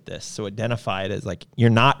issue with this. So identify it as like, you're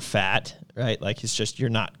not fat, right? Like it's just, you're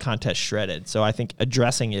not contest shredded. So I think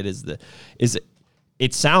addressing it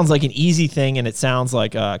it sounds like an easy thing and it sounds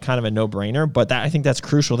like kind of a no-brainer, but I think that's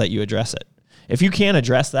crucial that you address it. If you can't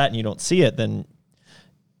address that and you don't see it, then,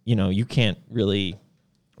 you can't really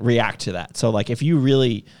react to that. So like if you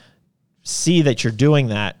really see that you're doing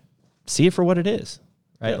that, see it for what it is,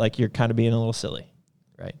 right? Yeah. Like you're kind of being a little silly,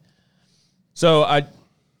 right? So I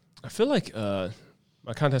feel like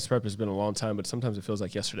my contest prep has been a long time, but sometimes it feels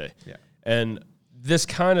like yesterday. Yeah. And this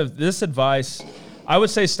advice, I would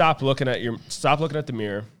say stop looking at the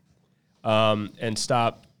mirror, and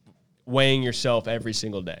stop weighing yourself every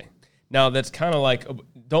single day. Now that's kind of like,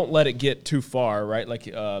 don't let it get too far, right? Like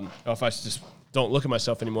if I just don't look at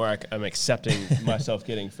myself anymore, I'm accepting myself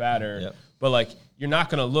getting fatter. Yep. But like, you're not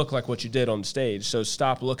going to look like what you did on stage. So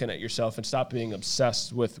stop looking at yourself and stop being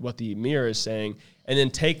obsessed with what the mirror is saying. And then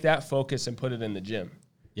take that focus and put it in the gym.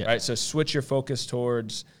 Yeah. Right. So switch your focus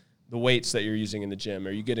towards the weights that you're using in the gym?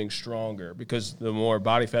 Are you getting stronger? Because the more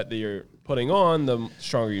body fat that you're putting on, the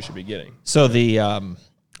stronger you should be getting. So the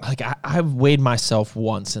I've weighed myself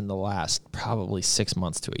once in the last probably 6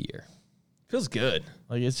 months to a year. Feels good.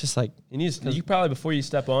 Like it's just like You probably, before you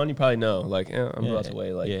step on, you probably know, like, I'm about to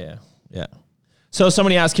weigh, like. Yeah. So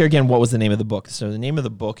somebody asked here again, what was the name of the book? So the name of the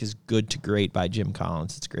book is Good to Great by Jim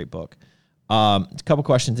Collins. It's a great book. A couple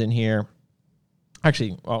questions in here.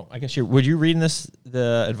 Actually, well, I guess would you read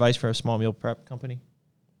the advice for a small meal prep company?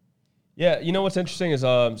 Yeah, you know what's interesting is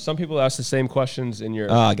some people ask the same questions in your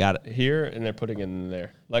got it. here, and they're putting it in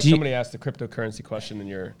there. Like somebody asked the cryptocurrency question in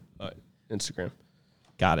your Instagram.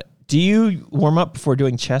 Got it. Do you warm up before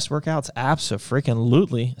doing chest workouts?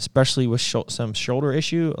 Abso-freaking-lutely, especially with some shoulder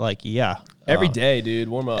issue. Like, yeah. Every day, dude,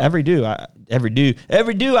 warm up. Every do I do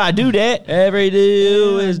that. Every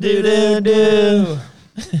do is do.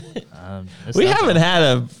 We haven't had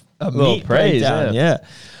a little meat praise, breakdown. Yeah.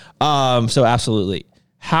 So absolutely.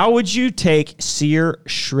 How would you take sear,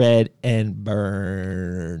 shred, and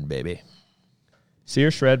burn, baby?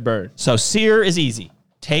 Sear, shred, burn. So sear is easy.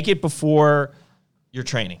 Take it before you're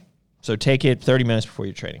training. So take it 30 minutes before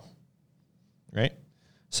you're training. Right?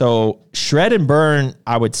 So shred and burn,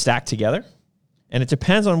 I would stack together. And it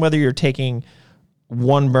depends on whether you're taking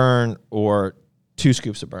one burn or 2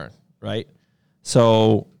 scoops of burn, right?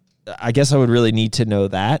 So I guess I would really need to know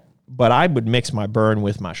that. But I would mix my burn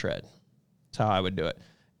with my shred. That's how I would do it.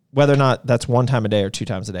 Whether or not that's 1 time a day or 2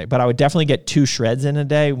 times a day. But I would definitely get 2 shreds in a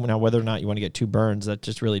day. Now, whether or not you want to get 2 burns, that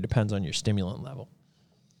just really depends on your stimulant level.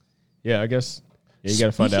 Yeah, I guess you got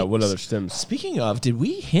to find out what other stims. Speaking of, did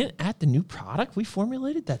we hint at the new product we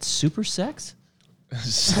formulated? That's Super Sex?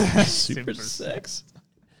 Super Sex.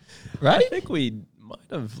 Right? I think we might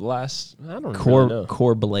have I don't really know.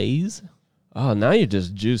 Core Blaze. Oh, now you're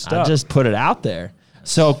just juiced I up. just put it out there.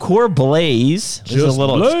 So Core Blaze, this is a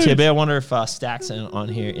little tidbit. I wonder if Stacks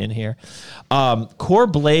in here. Core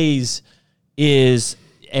Blaze is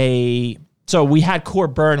so we had Core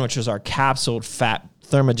Burn, which was our capsuled fat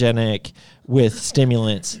thermogenic with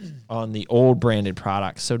stimulants on the old branded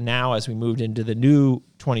products. So now as we moved into the new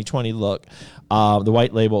 2020 look, the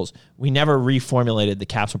white labels, we never reformulated the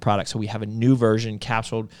capsule product. So we have a new version,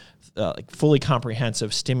 capsuled, fully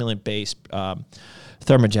comprehensive stimulant-based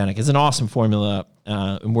thermogenic. It's an awesome formula.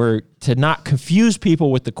 And we're to not confuse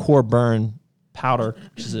people with the Core Burn powder,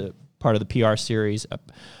 which is a part of the PR series.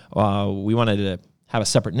 We wanted to have a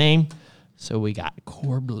separate name, so we got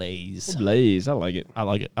Core Blaze. Blaze, I like it. I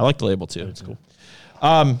like it. I like the label too. It's cool.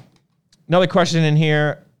 Another question in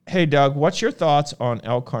here. Hey, Doug, what's your thoughts on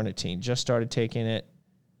L-carnitine? Just started taking it.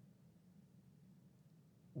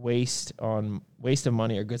 Waste of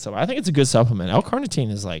money or good supplement? I think it's a good supplement. L-carnitine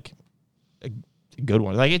is like a good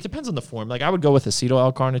one. Like, it depends on the form. Like, I would go with acetyl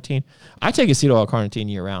L-carnitine. I take acetyl L-carnitine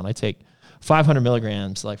year round. I take 500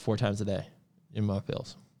 milligrams like 4 times a day in my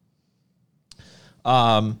pills.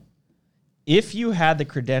 If you had the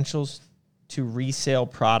credentials to resell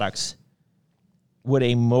products, would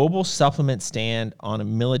a mobile supplement stand on a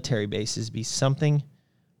military basis be something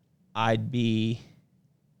I'd be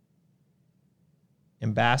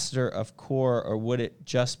ambassador of Core, or would it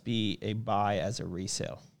just be a buy as a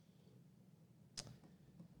resale?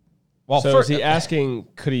 Well, so is he asking,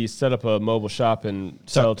 could he set up a mobile shop and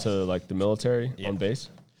sell to like the military on base?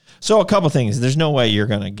 So a couple things. There's no way you're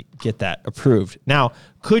going to get that approved. Now,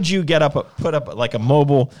 could you put up like a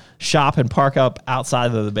mobile shop and park up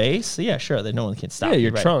outside of the base? Yeah, sure. Then no one can stop you. Yeah,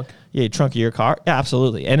 your trunk. Yeah, your trunk of your car. Yeah,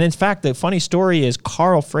 absolutely. And in fact, the funny story is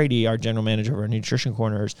Carl Frady, our general manager of our Nutrition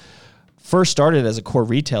Corners, first started as a Core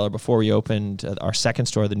retailer before we opened our second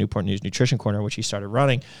store, the Newport News Nutrition Corner, which he started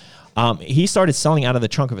running. He started selling out of the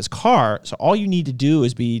trunk of his car. So all you need to do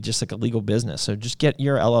is be just like a legal business. So just get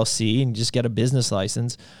your LLC and just get a business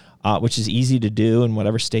license, which is easy to do in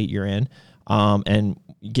whatever state you're in, and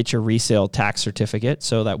get your resale tax certificate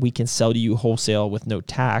so that we can sell to you wholesale with no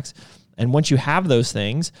tax. And once you have those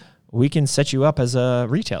things, we can set you up as a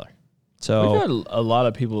retailer. So we've got a lot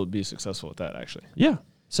of people would be successful with that, actually. Yeah.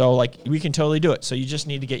 So like we can totally do it. So you just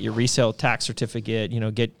need to get your resale tax certificate,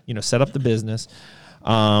 set up the business.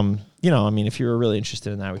 I mean, if you were really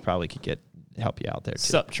interested in that, we probably could help you out there too.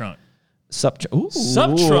 Sup trunk. Sup trunk.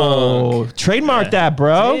 Trunk. Trademark that,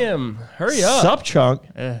 bro. Damn, hurry up. Sup trunk.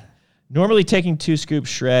 Normally taking 2 scoops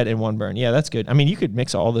shred and 1 burn. Yeah, that's good. I mean, you could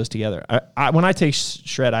mix all those together. When I take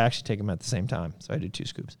shred, I actually take them at the same time. So I do 2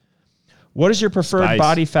 scoops. What is your preferred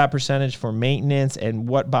body fat percentage for maintenance, and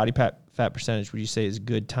what body fat percentage would you say is a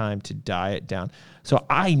good time to diet down? So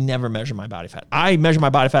I never measure my body fat. I measure my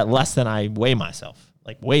body fat less than I weigh myself,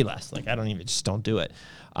 like way less. Like I don't do it.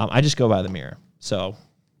 I just go by the mirror. So,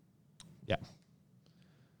 yeah.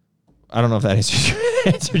 I don't know if that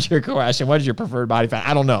answered your question. What is your preferred body fat?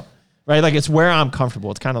 I don't know. Right? Like it's where I'm comfortable.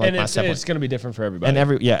 It's kind of like And my it's separate. going to be different for everybody. And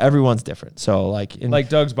everyone's different. So like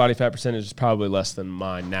Doug's body fat percentage is probably less than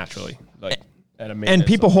mine naturally. Like at a and maintenance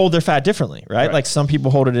people level. hold their fat differently, right? Right. Like some people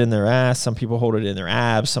hold it in their ass, some people hold it in their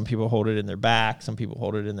abs, some people hold it in their back, some people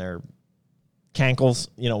hold it in their cankles,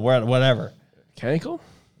 whatever. Cankle?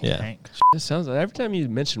 Yeah. Tank. It sounds like every time you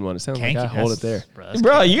mention one, it sounds Kanky, like I hold it that's- there. Bro, that's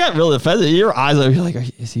Bro, you got really offended. Your eyes are you're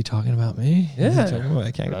like, is he talking about me? Yeah. Is he talking about my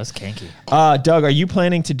Bro, cankle? that's kanky. Doug, are you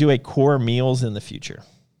planning to do a core meals in the future?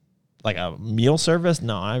 Like a meal service?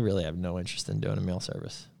 No, I really have no interest in doing a meal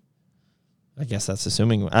service. I guess that's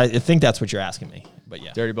assuming. I think that's what you're asking me. But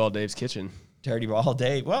yeah. Dirty Ball Dave's Kitchen. Dirty all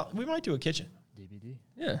day. Well, we might do a kitchen. DVD.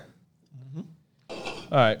 Yeah. All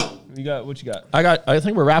right. What you got? I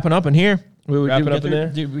think we're wrapping up in here. Wrapping up in there?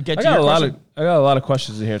 Did we get I to got your a lot question? of I got a lot of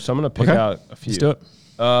questions in here, so I'm gonna pick Okay. out a few. Let's do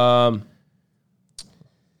it.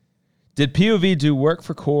 Did POV do work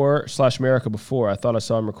for Core/America before? I thought I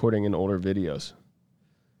saw him recording in older videos.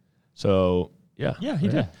 So yeah. Yeah, he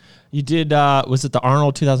did. You did, was it the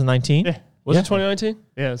Arnold 2019? Yeah. Was Yeah. it 2019?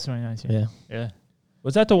 Yeah, it's 2019. Yeah. Yeah.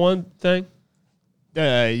 Was that the one thing?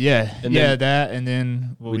 Yeah. And Yeah, then- that, and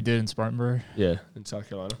then what we did in Spartanburg. Yeah, in South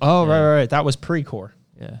Carolina. Oh, right. That was pre-core.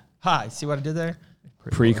 Yeah. Hi, see what I did there?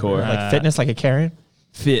 Pre-core. Like fitness, like a Karen?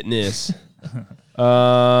 Fitness.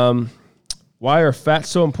 Why are fats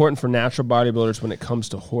so important for natural bodybuilders when it comes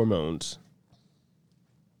to hormones?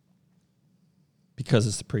 Because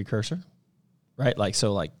it's the precursor, right? Like,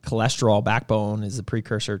 so like cholesterol backbone is the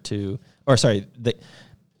precursor to, the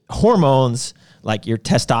hormones, like your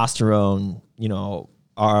testosterone,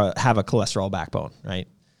 have a cholesterol backbone, right?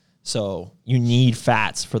 So you need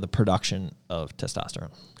fats for the production of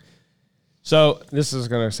testosterone. So this is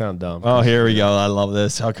gonna sound dumb, Oh, here we go. I love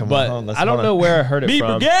this. Oh, come but on. I don't know where I heard it Meat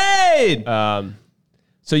from. Brigade!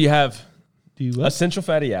 So you have Do you what? essential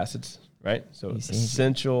fatty acids, right? So Easy.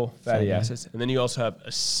 essential fatty Fatty acids, and then you also have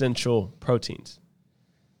essential proteins.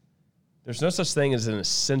 There's no such thing as an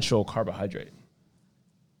essential carbohydrate.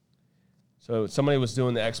 So somebody was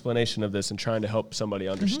doing the explanation of this and trying to help somebody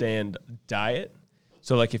understand diet.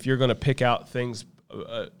 So like if you're going to pick out things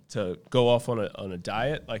to go off on a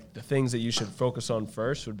diet, like the things that you should focus on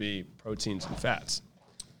first would be proteins and fats.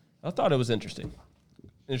 I thought it was interesting.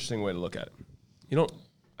 Interesting way to look at it.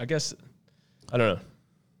 I don't know.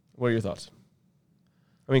 What are your thoughts?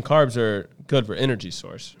 I mean, carbs are good for energy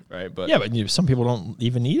source, right? But Yeah, but some people don't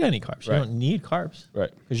even need any carbs. Right. You don't need carbs. Right.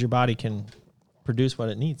 Because your body can produce what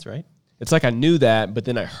it needs, right? it's like I knew that, but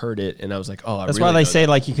then I heard it and I was like, oh, That's really why they know say that.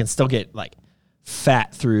 like you can still get like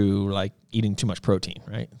fat through like eating too much protein,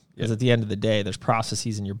 right? Because Yeah. at the end of the day, there's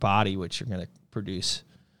processes in your body which are going to produce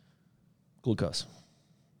glucose.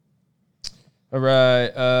 All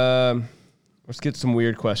right. Let's get some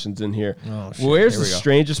weird questions in here. Oh, shit. Where's Here the we go.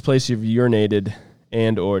 strangest place you've urinated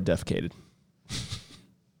and or defecated?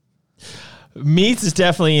 Meats is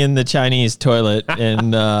definitely in the Chinese toilet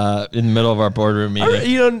in the middle of our boardroom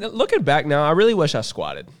meeting. Looking back now, I really wish I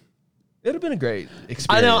squatted. It would have been a great experience.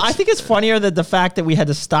 I know. I think it's funnier that the fact that we had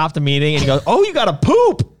to stop the meeting and he goes, "Oh, you got to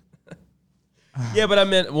poop." Yeah, but I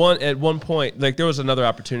meant at one point, like there was another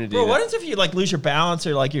opportunity. Bro, that- what if you like lose your balance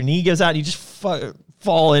or like your knee gives out and you just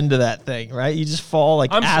fall into that thing, right? You just fall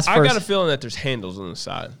like ass I first. got a feeling that there's handles on the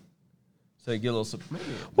side, so you get a little. Maybe,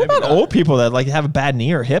 What maybe about not. old people that like have a bad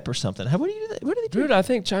knee or hip or something? What do you do? What do they do? Dude, I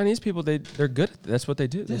think Chinese people they're good. That's what they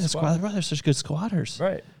do. They Yeah, squat. brothers, such good squatters.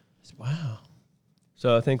 Right. Wow.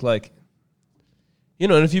 So I think like,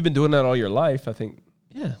 and if you've been doing that all your life, I think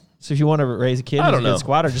Yeah. So if you want to raise a kid I who's a don't know. good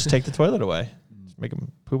squatter, just take the toilet away. Just make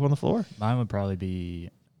him poop on the floor. Mine would probably be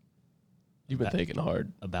you've been thinking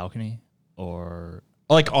hard. a balcony or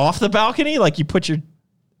Like off the balcony, like you put your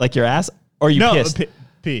ass, or you pissed.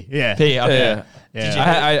 pee. Yeah. Pee, okay. Yeah.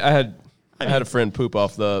 Yeah. I had a friend poop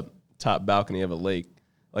off the top balcony of a lake,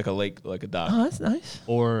 like a dock. Oh, that's nice.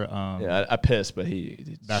 Or Yeah, I pissed, but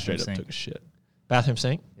he Bathroom straight up sink. took a shit. Bathroom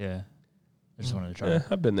sink. yeah. I just wanted to try Yeah,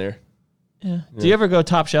 I've been there. Yeah. Do you ever go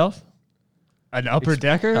top shelf? an upper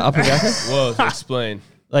decker. Upper decker? Whoa, explain.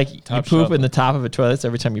 Like you Top poop shelf. in the top of a toilet, so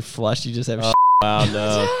every time you flush, you just have Wow,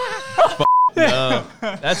 no. No,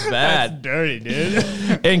 that's bad. dirty,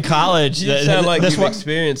 dude. in college. You sound like this you've one-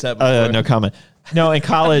 experienced that before. no comment. No, in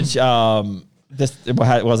college, it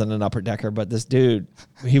wasn't an upper decker, but this dude,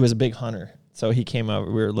 he was a big hunter. So he came over.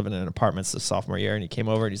 We were living in apartments the sophomore year, and he came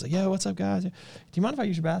over and he's like, "Yo, what's up, guys? Do you mind if I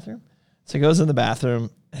use your bathroom?" So he goes in the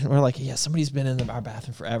bathroom, and we're like, "Yeah, somebody's been in our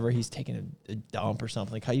bathroom forever. He's taking a dump or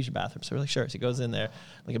something. Can I use your bathroom?" So we're like, "Sure." So he goes in there.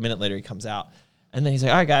 Like a minute later, he comes out, and then he's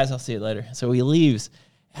like, "All right, guys, I'll see you later." So he leaves,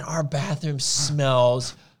 and our bathroom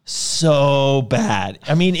smells so bad.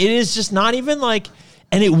 I mean, it is just not even like,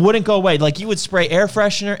 and it wouldn't go away. Like you would spray air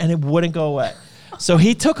freshener and it wouldn't go away. So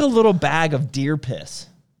he took a little bag of deer piss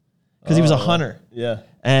because he was a hunter. Yeah.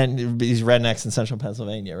 And these rednecks in central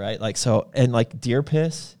Pennsylvania, right? Like, so, and like deer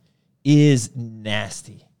piss is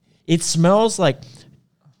nasty. It smells like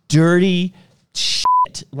dirty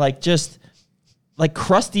shit, like just like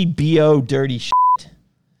crusty BO dirty shit.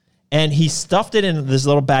 And he stuffed it in this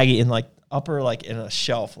little baggie in like upper, like in a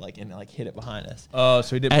shelf, like and like hid it behind us. Oh,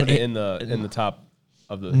 so he didn't And put it in the top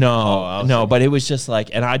of the. No, but it was just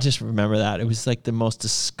like, and I just remember that it was like the most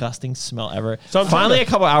disgusting smell ever. So finally, a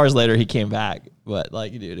couple hours later, he came back, but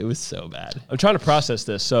like, dude, it was so bad. I'm trying to process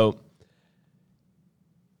this. So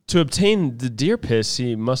to obtain the deer piss,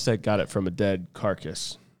 he must have got it from a dead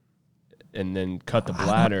carcass, and then cut the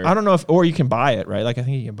bladder. I don't know if, or you can buy it, right? Like I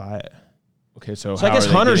think you can buy it. Okay, so So how I guess are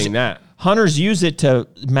they hunters getting that? hunters use it to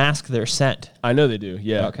mask their scent. I know they do.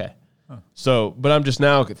 Yeah. Okay. So, but I'm just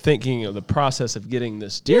now thinking of the process of getting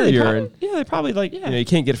this deer they urine. they probably like You know, you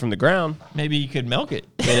can't get it from the ground, maybe you could milk it.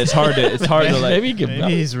 and it's hard to like. maybe you could Maybe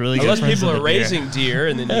milk it. he's really good. Unless friends people with are the deer. raising deer,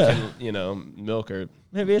 and then you can, milk or.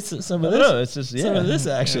 Maybe it's some I of don't this. know. It's just Some of this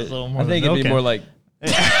Yeah, actually. a little more I think it'd be milking. more like.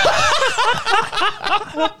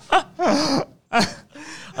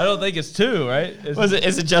 I don't think it's two, right? It's, Was it?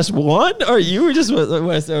 Is it just one, or you were just?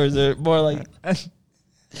 Or is it more like? I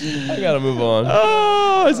gotta move on.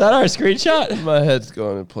 Oh, is that our screenshot? My head's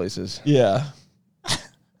going in places. Yeah.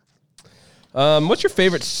 What's your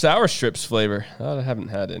favorite sour strips flavor? I haven't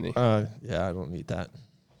had any. Yeah, I don't need that.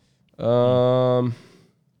 Um,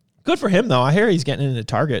 Good for him though. I hear he's getting into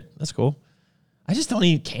Target. That's cool. I just don't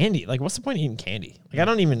eat candy. Like, what's the point of eating candy? Like, I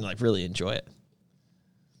don't even like really enjoy it.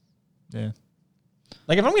 Yeah.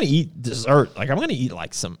 Like, if I'm gonna eat dessert, like I'm gonna eat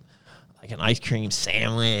like some, like an ice cream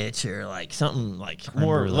sandwich or like something like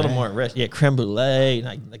more, a little brulee. more rich. Yeah, creme brulee.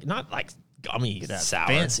 Like not like gummy That sour.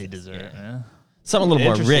 fancy dessert. Yeah. Something a little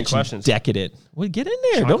more Interesting rich questions. and decadent. Well, get in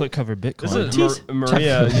there. Chocolate covered this Bitcoin. is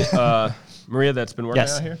Maria. Maria, that's been working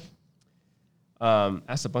Yes. out here.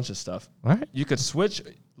 Asked a bunch of stuff. All right. You could switch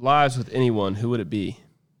lives with anyone. Who would it be?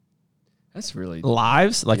 That's really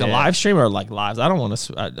Lives, like a Yeah. live stream or like lives. I don't want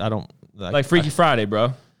to. I don't like Freaky Friday,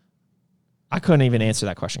 bro. I couldn't even answer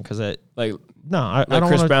that question because it. Like, No, I don't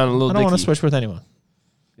Chris wanna, Brown and Lil I don't want to Dicky. switch with anyone.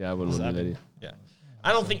 yeah, I wouldn't want to do that. Yeah,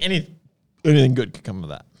 I don't think anything good could come of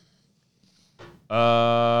that.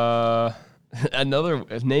 Another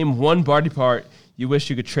name one body part you wish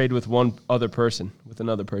you could trade with another person.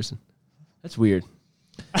 That's weird.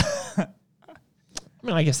 I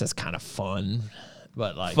mean, I guess that's kind of fun,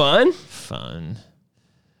 but like Fun? fun.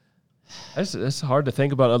 That's hard to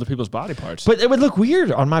think about other people's body parts. But it would look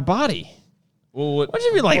weird on my body. well, What do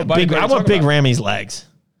you mean, like what body big? part I you want talking Big about? Rammy's legs.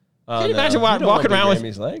 Can you imagine walking around with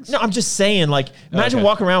his legs? No, I'm just saying. Like, imagine Okay.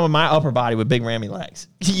 walking around with my upper body with Big Rammy legs.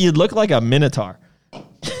 You'd look like a minotaur.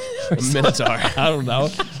 Minotaur. I don't know.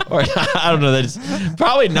 Or I don't know. That's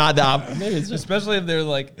probably not the. Maybe it's just Especially if they're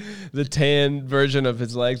like the tan version of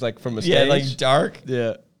his legs, like from a yeah, stage. like dark.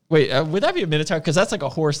 yeah. Wait, would that be a minotaur? Because that's like a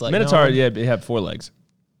horse leg. Minotaur, no? yeah, they have 4 legs.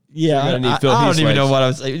 Yeah, You're gonna need I Phil don't Heath's even know legs. what I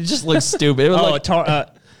was saying. It just looks stupid. It would look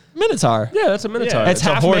minotaur. Yeah, that's a minotaur. It's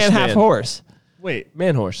half a horse man, half horse. Wait,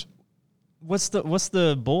 Man horse. what's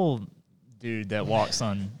the bull dude that walks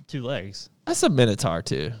on 2 legs? That's a minotaur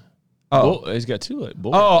too. Oh, Bull, he's got 2 legs.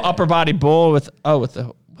 Bull. upper body bull with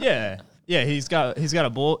the. Yeah. Yeah, he's got a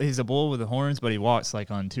bull. He's a bull with the horns, but he walks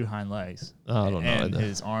like on 2 hind legs. I don't know. And I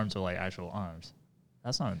his arms are like actual arms.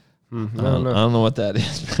 That's not don't know what that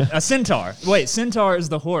is. a centaur. Wait, centaur is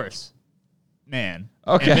the horse man.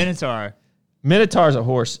 Okay. And minotaur. Minotaur's a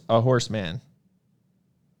horseman.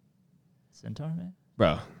 Centaur man.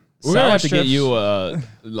 Bro. We're Sour going to have to strips. get you a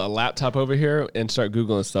laptop over here and start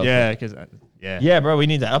Googling stuff. Yeah, because yeah. Yeah, bro, we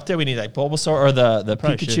need that up there. We need like Bulbasaur or the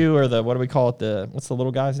Probably Pikachu should. or the what do we call it? What's the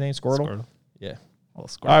little guy's name? Squirtle. Yeah. Well,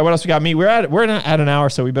 All right, what else we got? We're at an hour,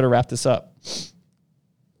 so we better wrap this up.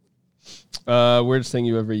 Weirdest thing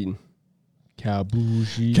you ever eaten?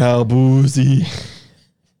 Cowboozy. Kalboozy.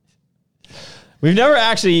 We've never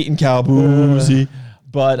actually eaten kalboozy,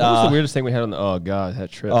 but What was the weirdest thing we had on the? Oh God,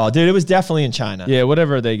 that trip. oh, dude, it was definitely in China. Yeah,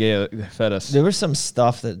 whatever they fed us. There was some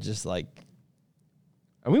stuff that just like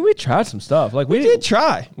I mean, we tried some stuff. Like we did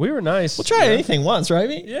try. We were nice. We'll try anything once, right?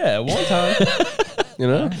 Mate? Yeah, one time. you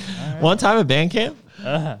know. One time at band camp.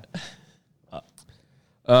 I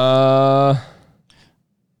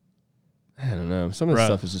don't know. Some of the Bruh.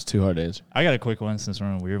 stuff is just too hard to answer. I got a quick one since we're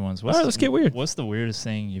on weird ones. All right, let's get weird. What's the weirdest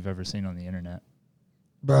thing you've ever seen on the internet?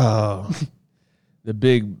 Bro. The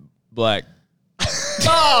big black.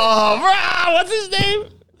 Oh, bro, what's his name?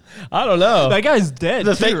 I don't know. That guy's dead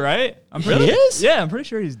too, thing- right? I'm He is? Yeah, I'm pretty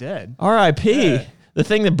sure he's dead. R.I.P. Yeah. The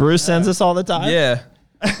thing that Bruce sends us all the time. Yeah,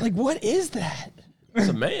 Like, what is that? it's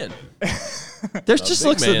a man. There's just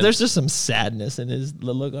big man. there's just some sadness in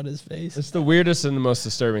the look on his face. It's the weirdest and the most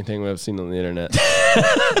disturbing thing we've seen on the internet.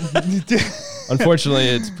 Unfortunately,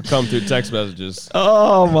 it's come through text messages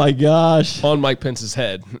Oh my gosh. on Mike Pence's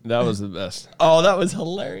head. That was the best. Oh, that was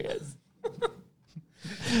hilarious.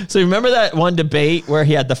 So remember that one debate where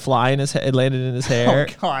he had the fly in his head, it landed in his hair?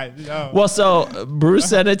 God, no. Well, so Bruce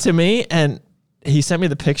sent it to me, and he sent me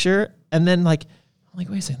the picture, and then I'm like, wait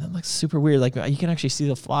a second, that looks super weird. Like, you can actually see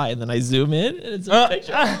the fly, and then I zoom in, and it's a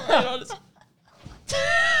picture.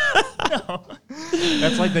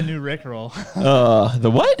 That's like the new Rickroll. The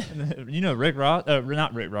what? You know Rick Ross,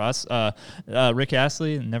 not Rick Ross, Rick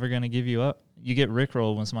Astley, Never Gonna Give You Up. You get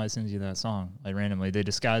Rickroll when somebody sends you that song, like randomly. They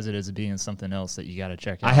disguise it as being something else that you got to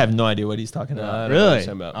check out. I have no idea what he's talking I about. don't know what Really?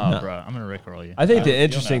 you're talking Oh, about. bro, I'm gonna Rickroll you. I think the You'll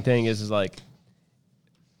interesting know. thing is like,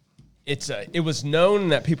 it was known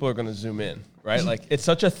that people are going to zoom in, right? Like, it's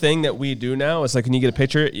such a thing that we do now. It's like when you get a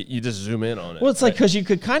picture, you just zoom in on it. Well, it's like right? because you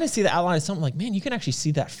could kind of see the outline of something. Like, man, you can actually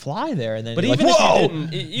see that fly there, and then. But you're even like, if whoa! you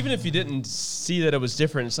didn't, even if you didn't see that it was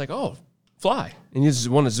different, it's like, oh, fly, and you just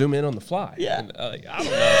want to zoom in on the fly. Yeah. And, like,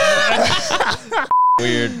 I don't know.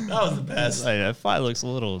 Weird. That was the best. Like, that fly looks a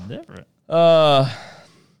little different.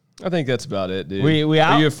 I think that's about it, dude. We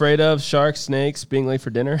Are out? you afraid of sharks, snakes, being late for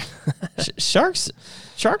dinner? Sharks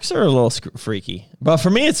are a little freaky, but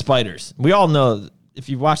for me, it's spiders. We all know if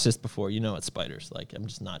you've watched this before, you know it's spiders. Like, I'm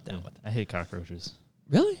just not down with it. I hate cockroaches.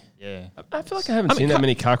 Really? Yeah. I feel like I haven't seen that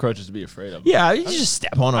many cockroaches to be afraid of. Yeah, you just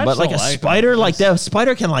step on them. I But just like a don't like 'em. spider, like that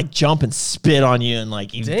spider can like jump and spit on you and like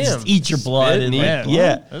just eat your blood. Spit And and like, eat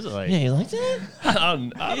yeah, Those are like yeah, you like that? I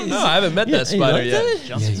don't know. I haven't met that You spider like yet. that?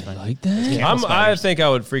 Jumping Yeah, you spider. like that? I think I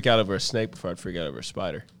would freak out over a snake before I'd freak out over a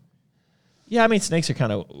spider. Yeah, I mean snakes are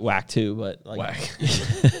kind of whack too, but like. Whack.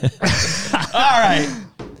 All right,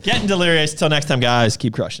 getting delirious. Till next time, guys.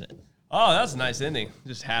 Keep crushing it. Oh, that's a nice ending.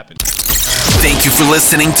 Just happened. Thank you for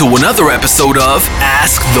listening to another episode of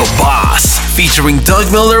Ask the Boss, featuring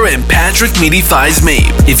Doug Miller and Patrick Meaty Thighs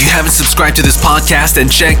Mabe. If you haven't subscribed to this podcast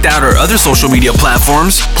and checked out our other social media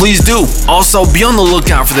platforms, please do. Also, be on the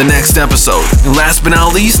lookout for the next episode. And last but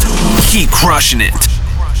not least, keep crushing it.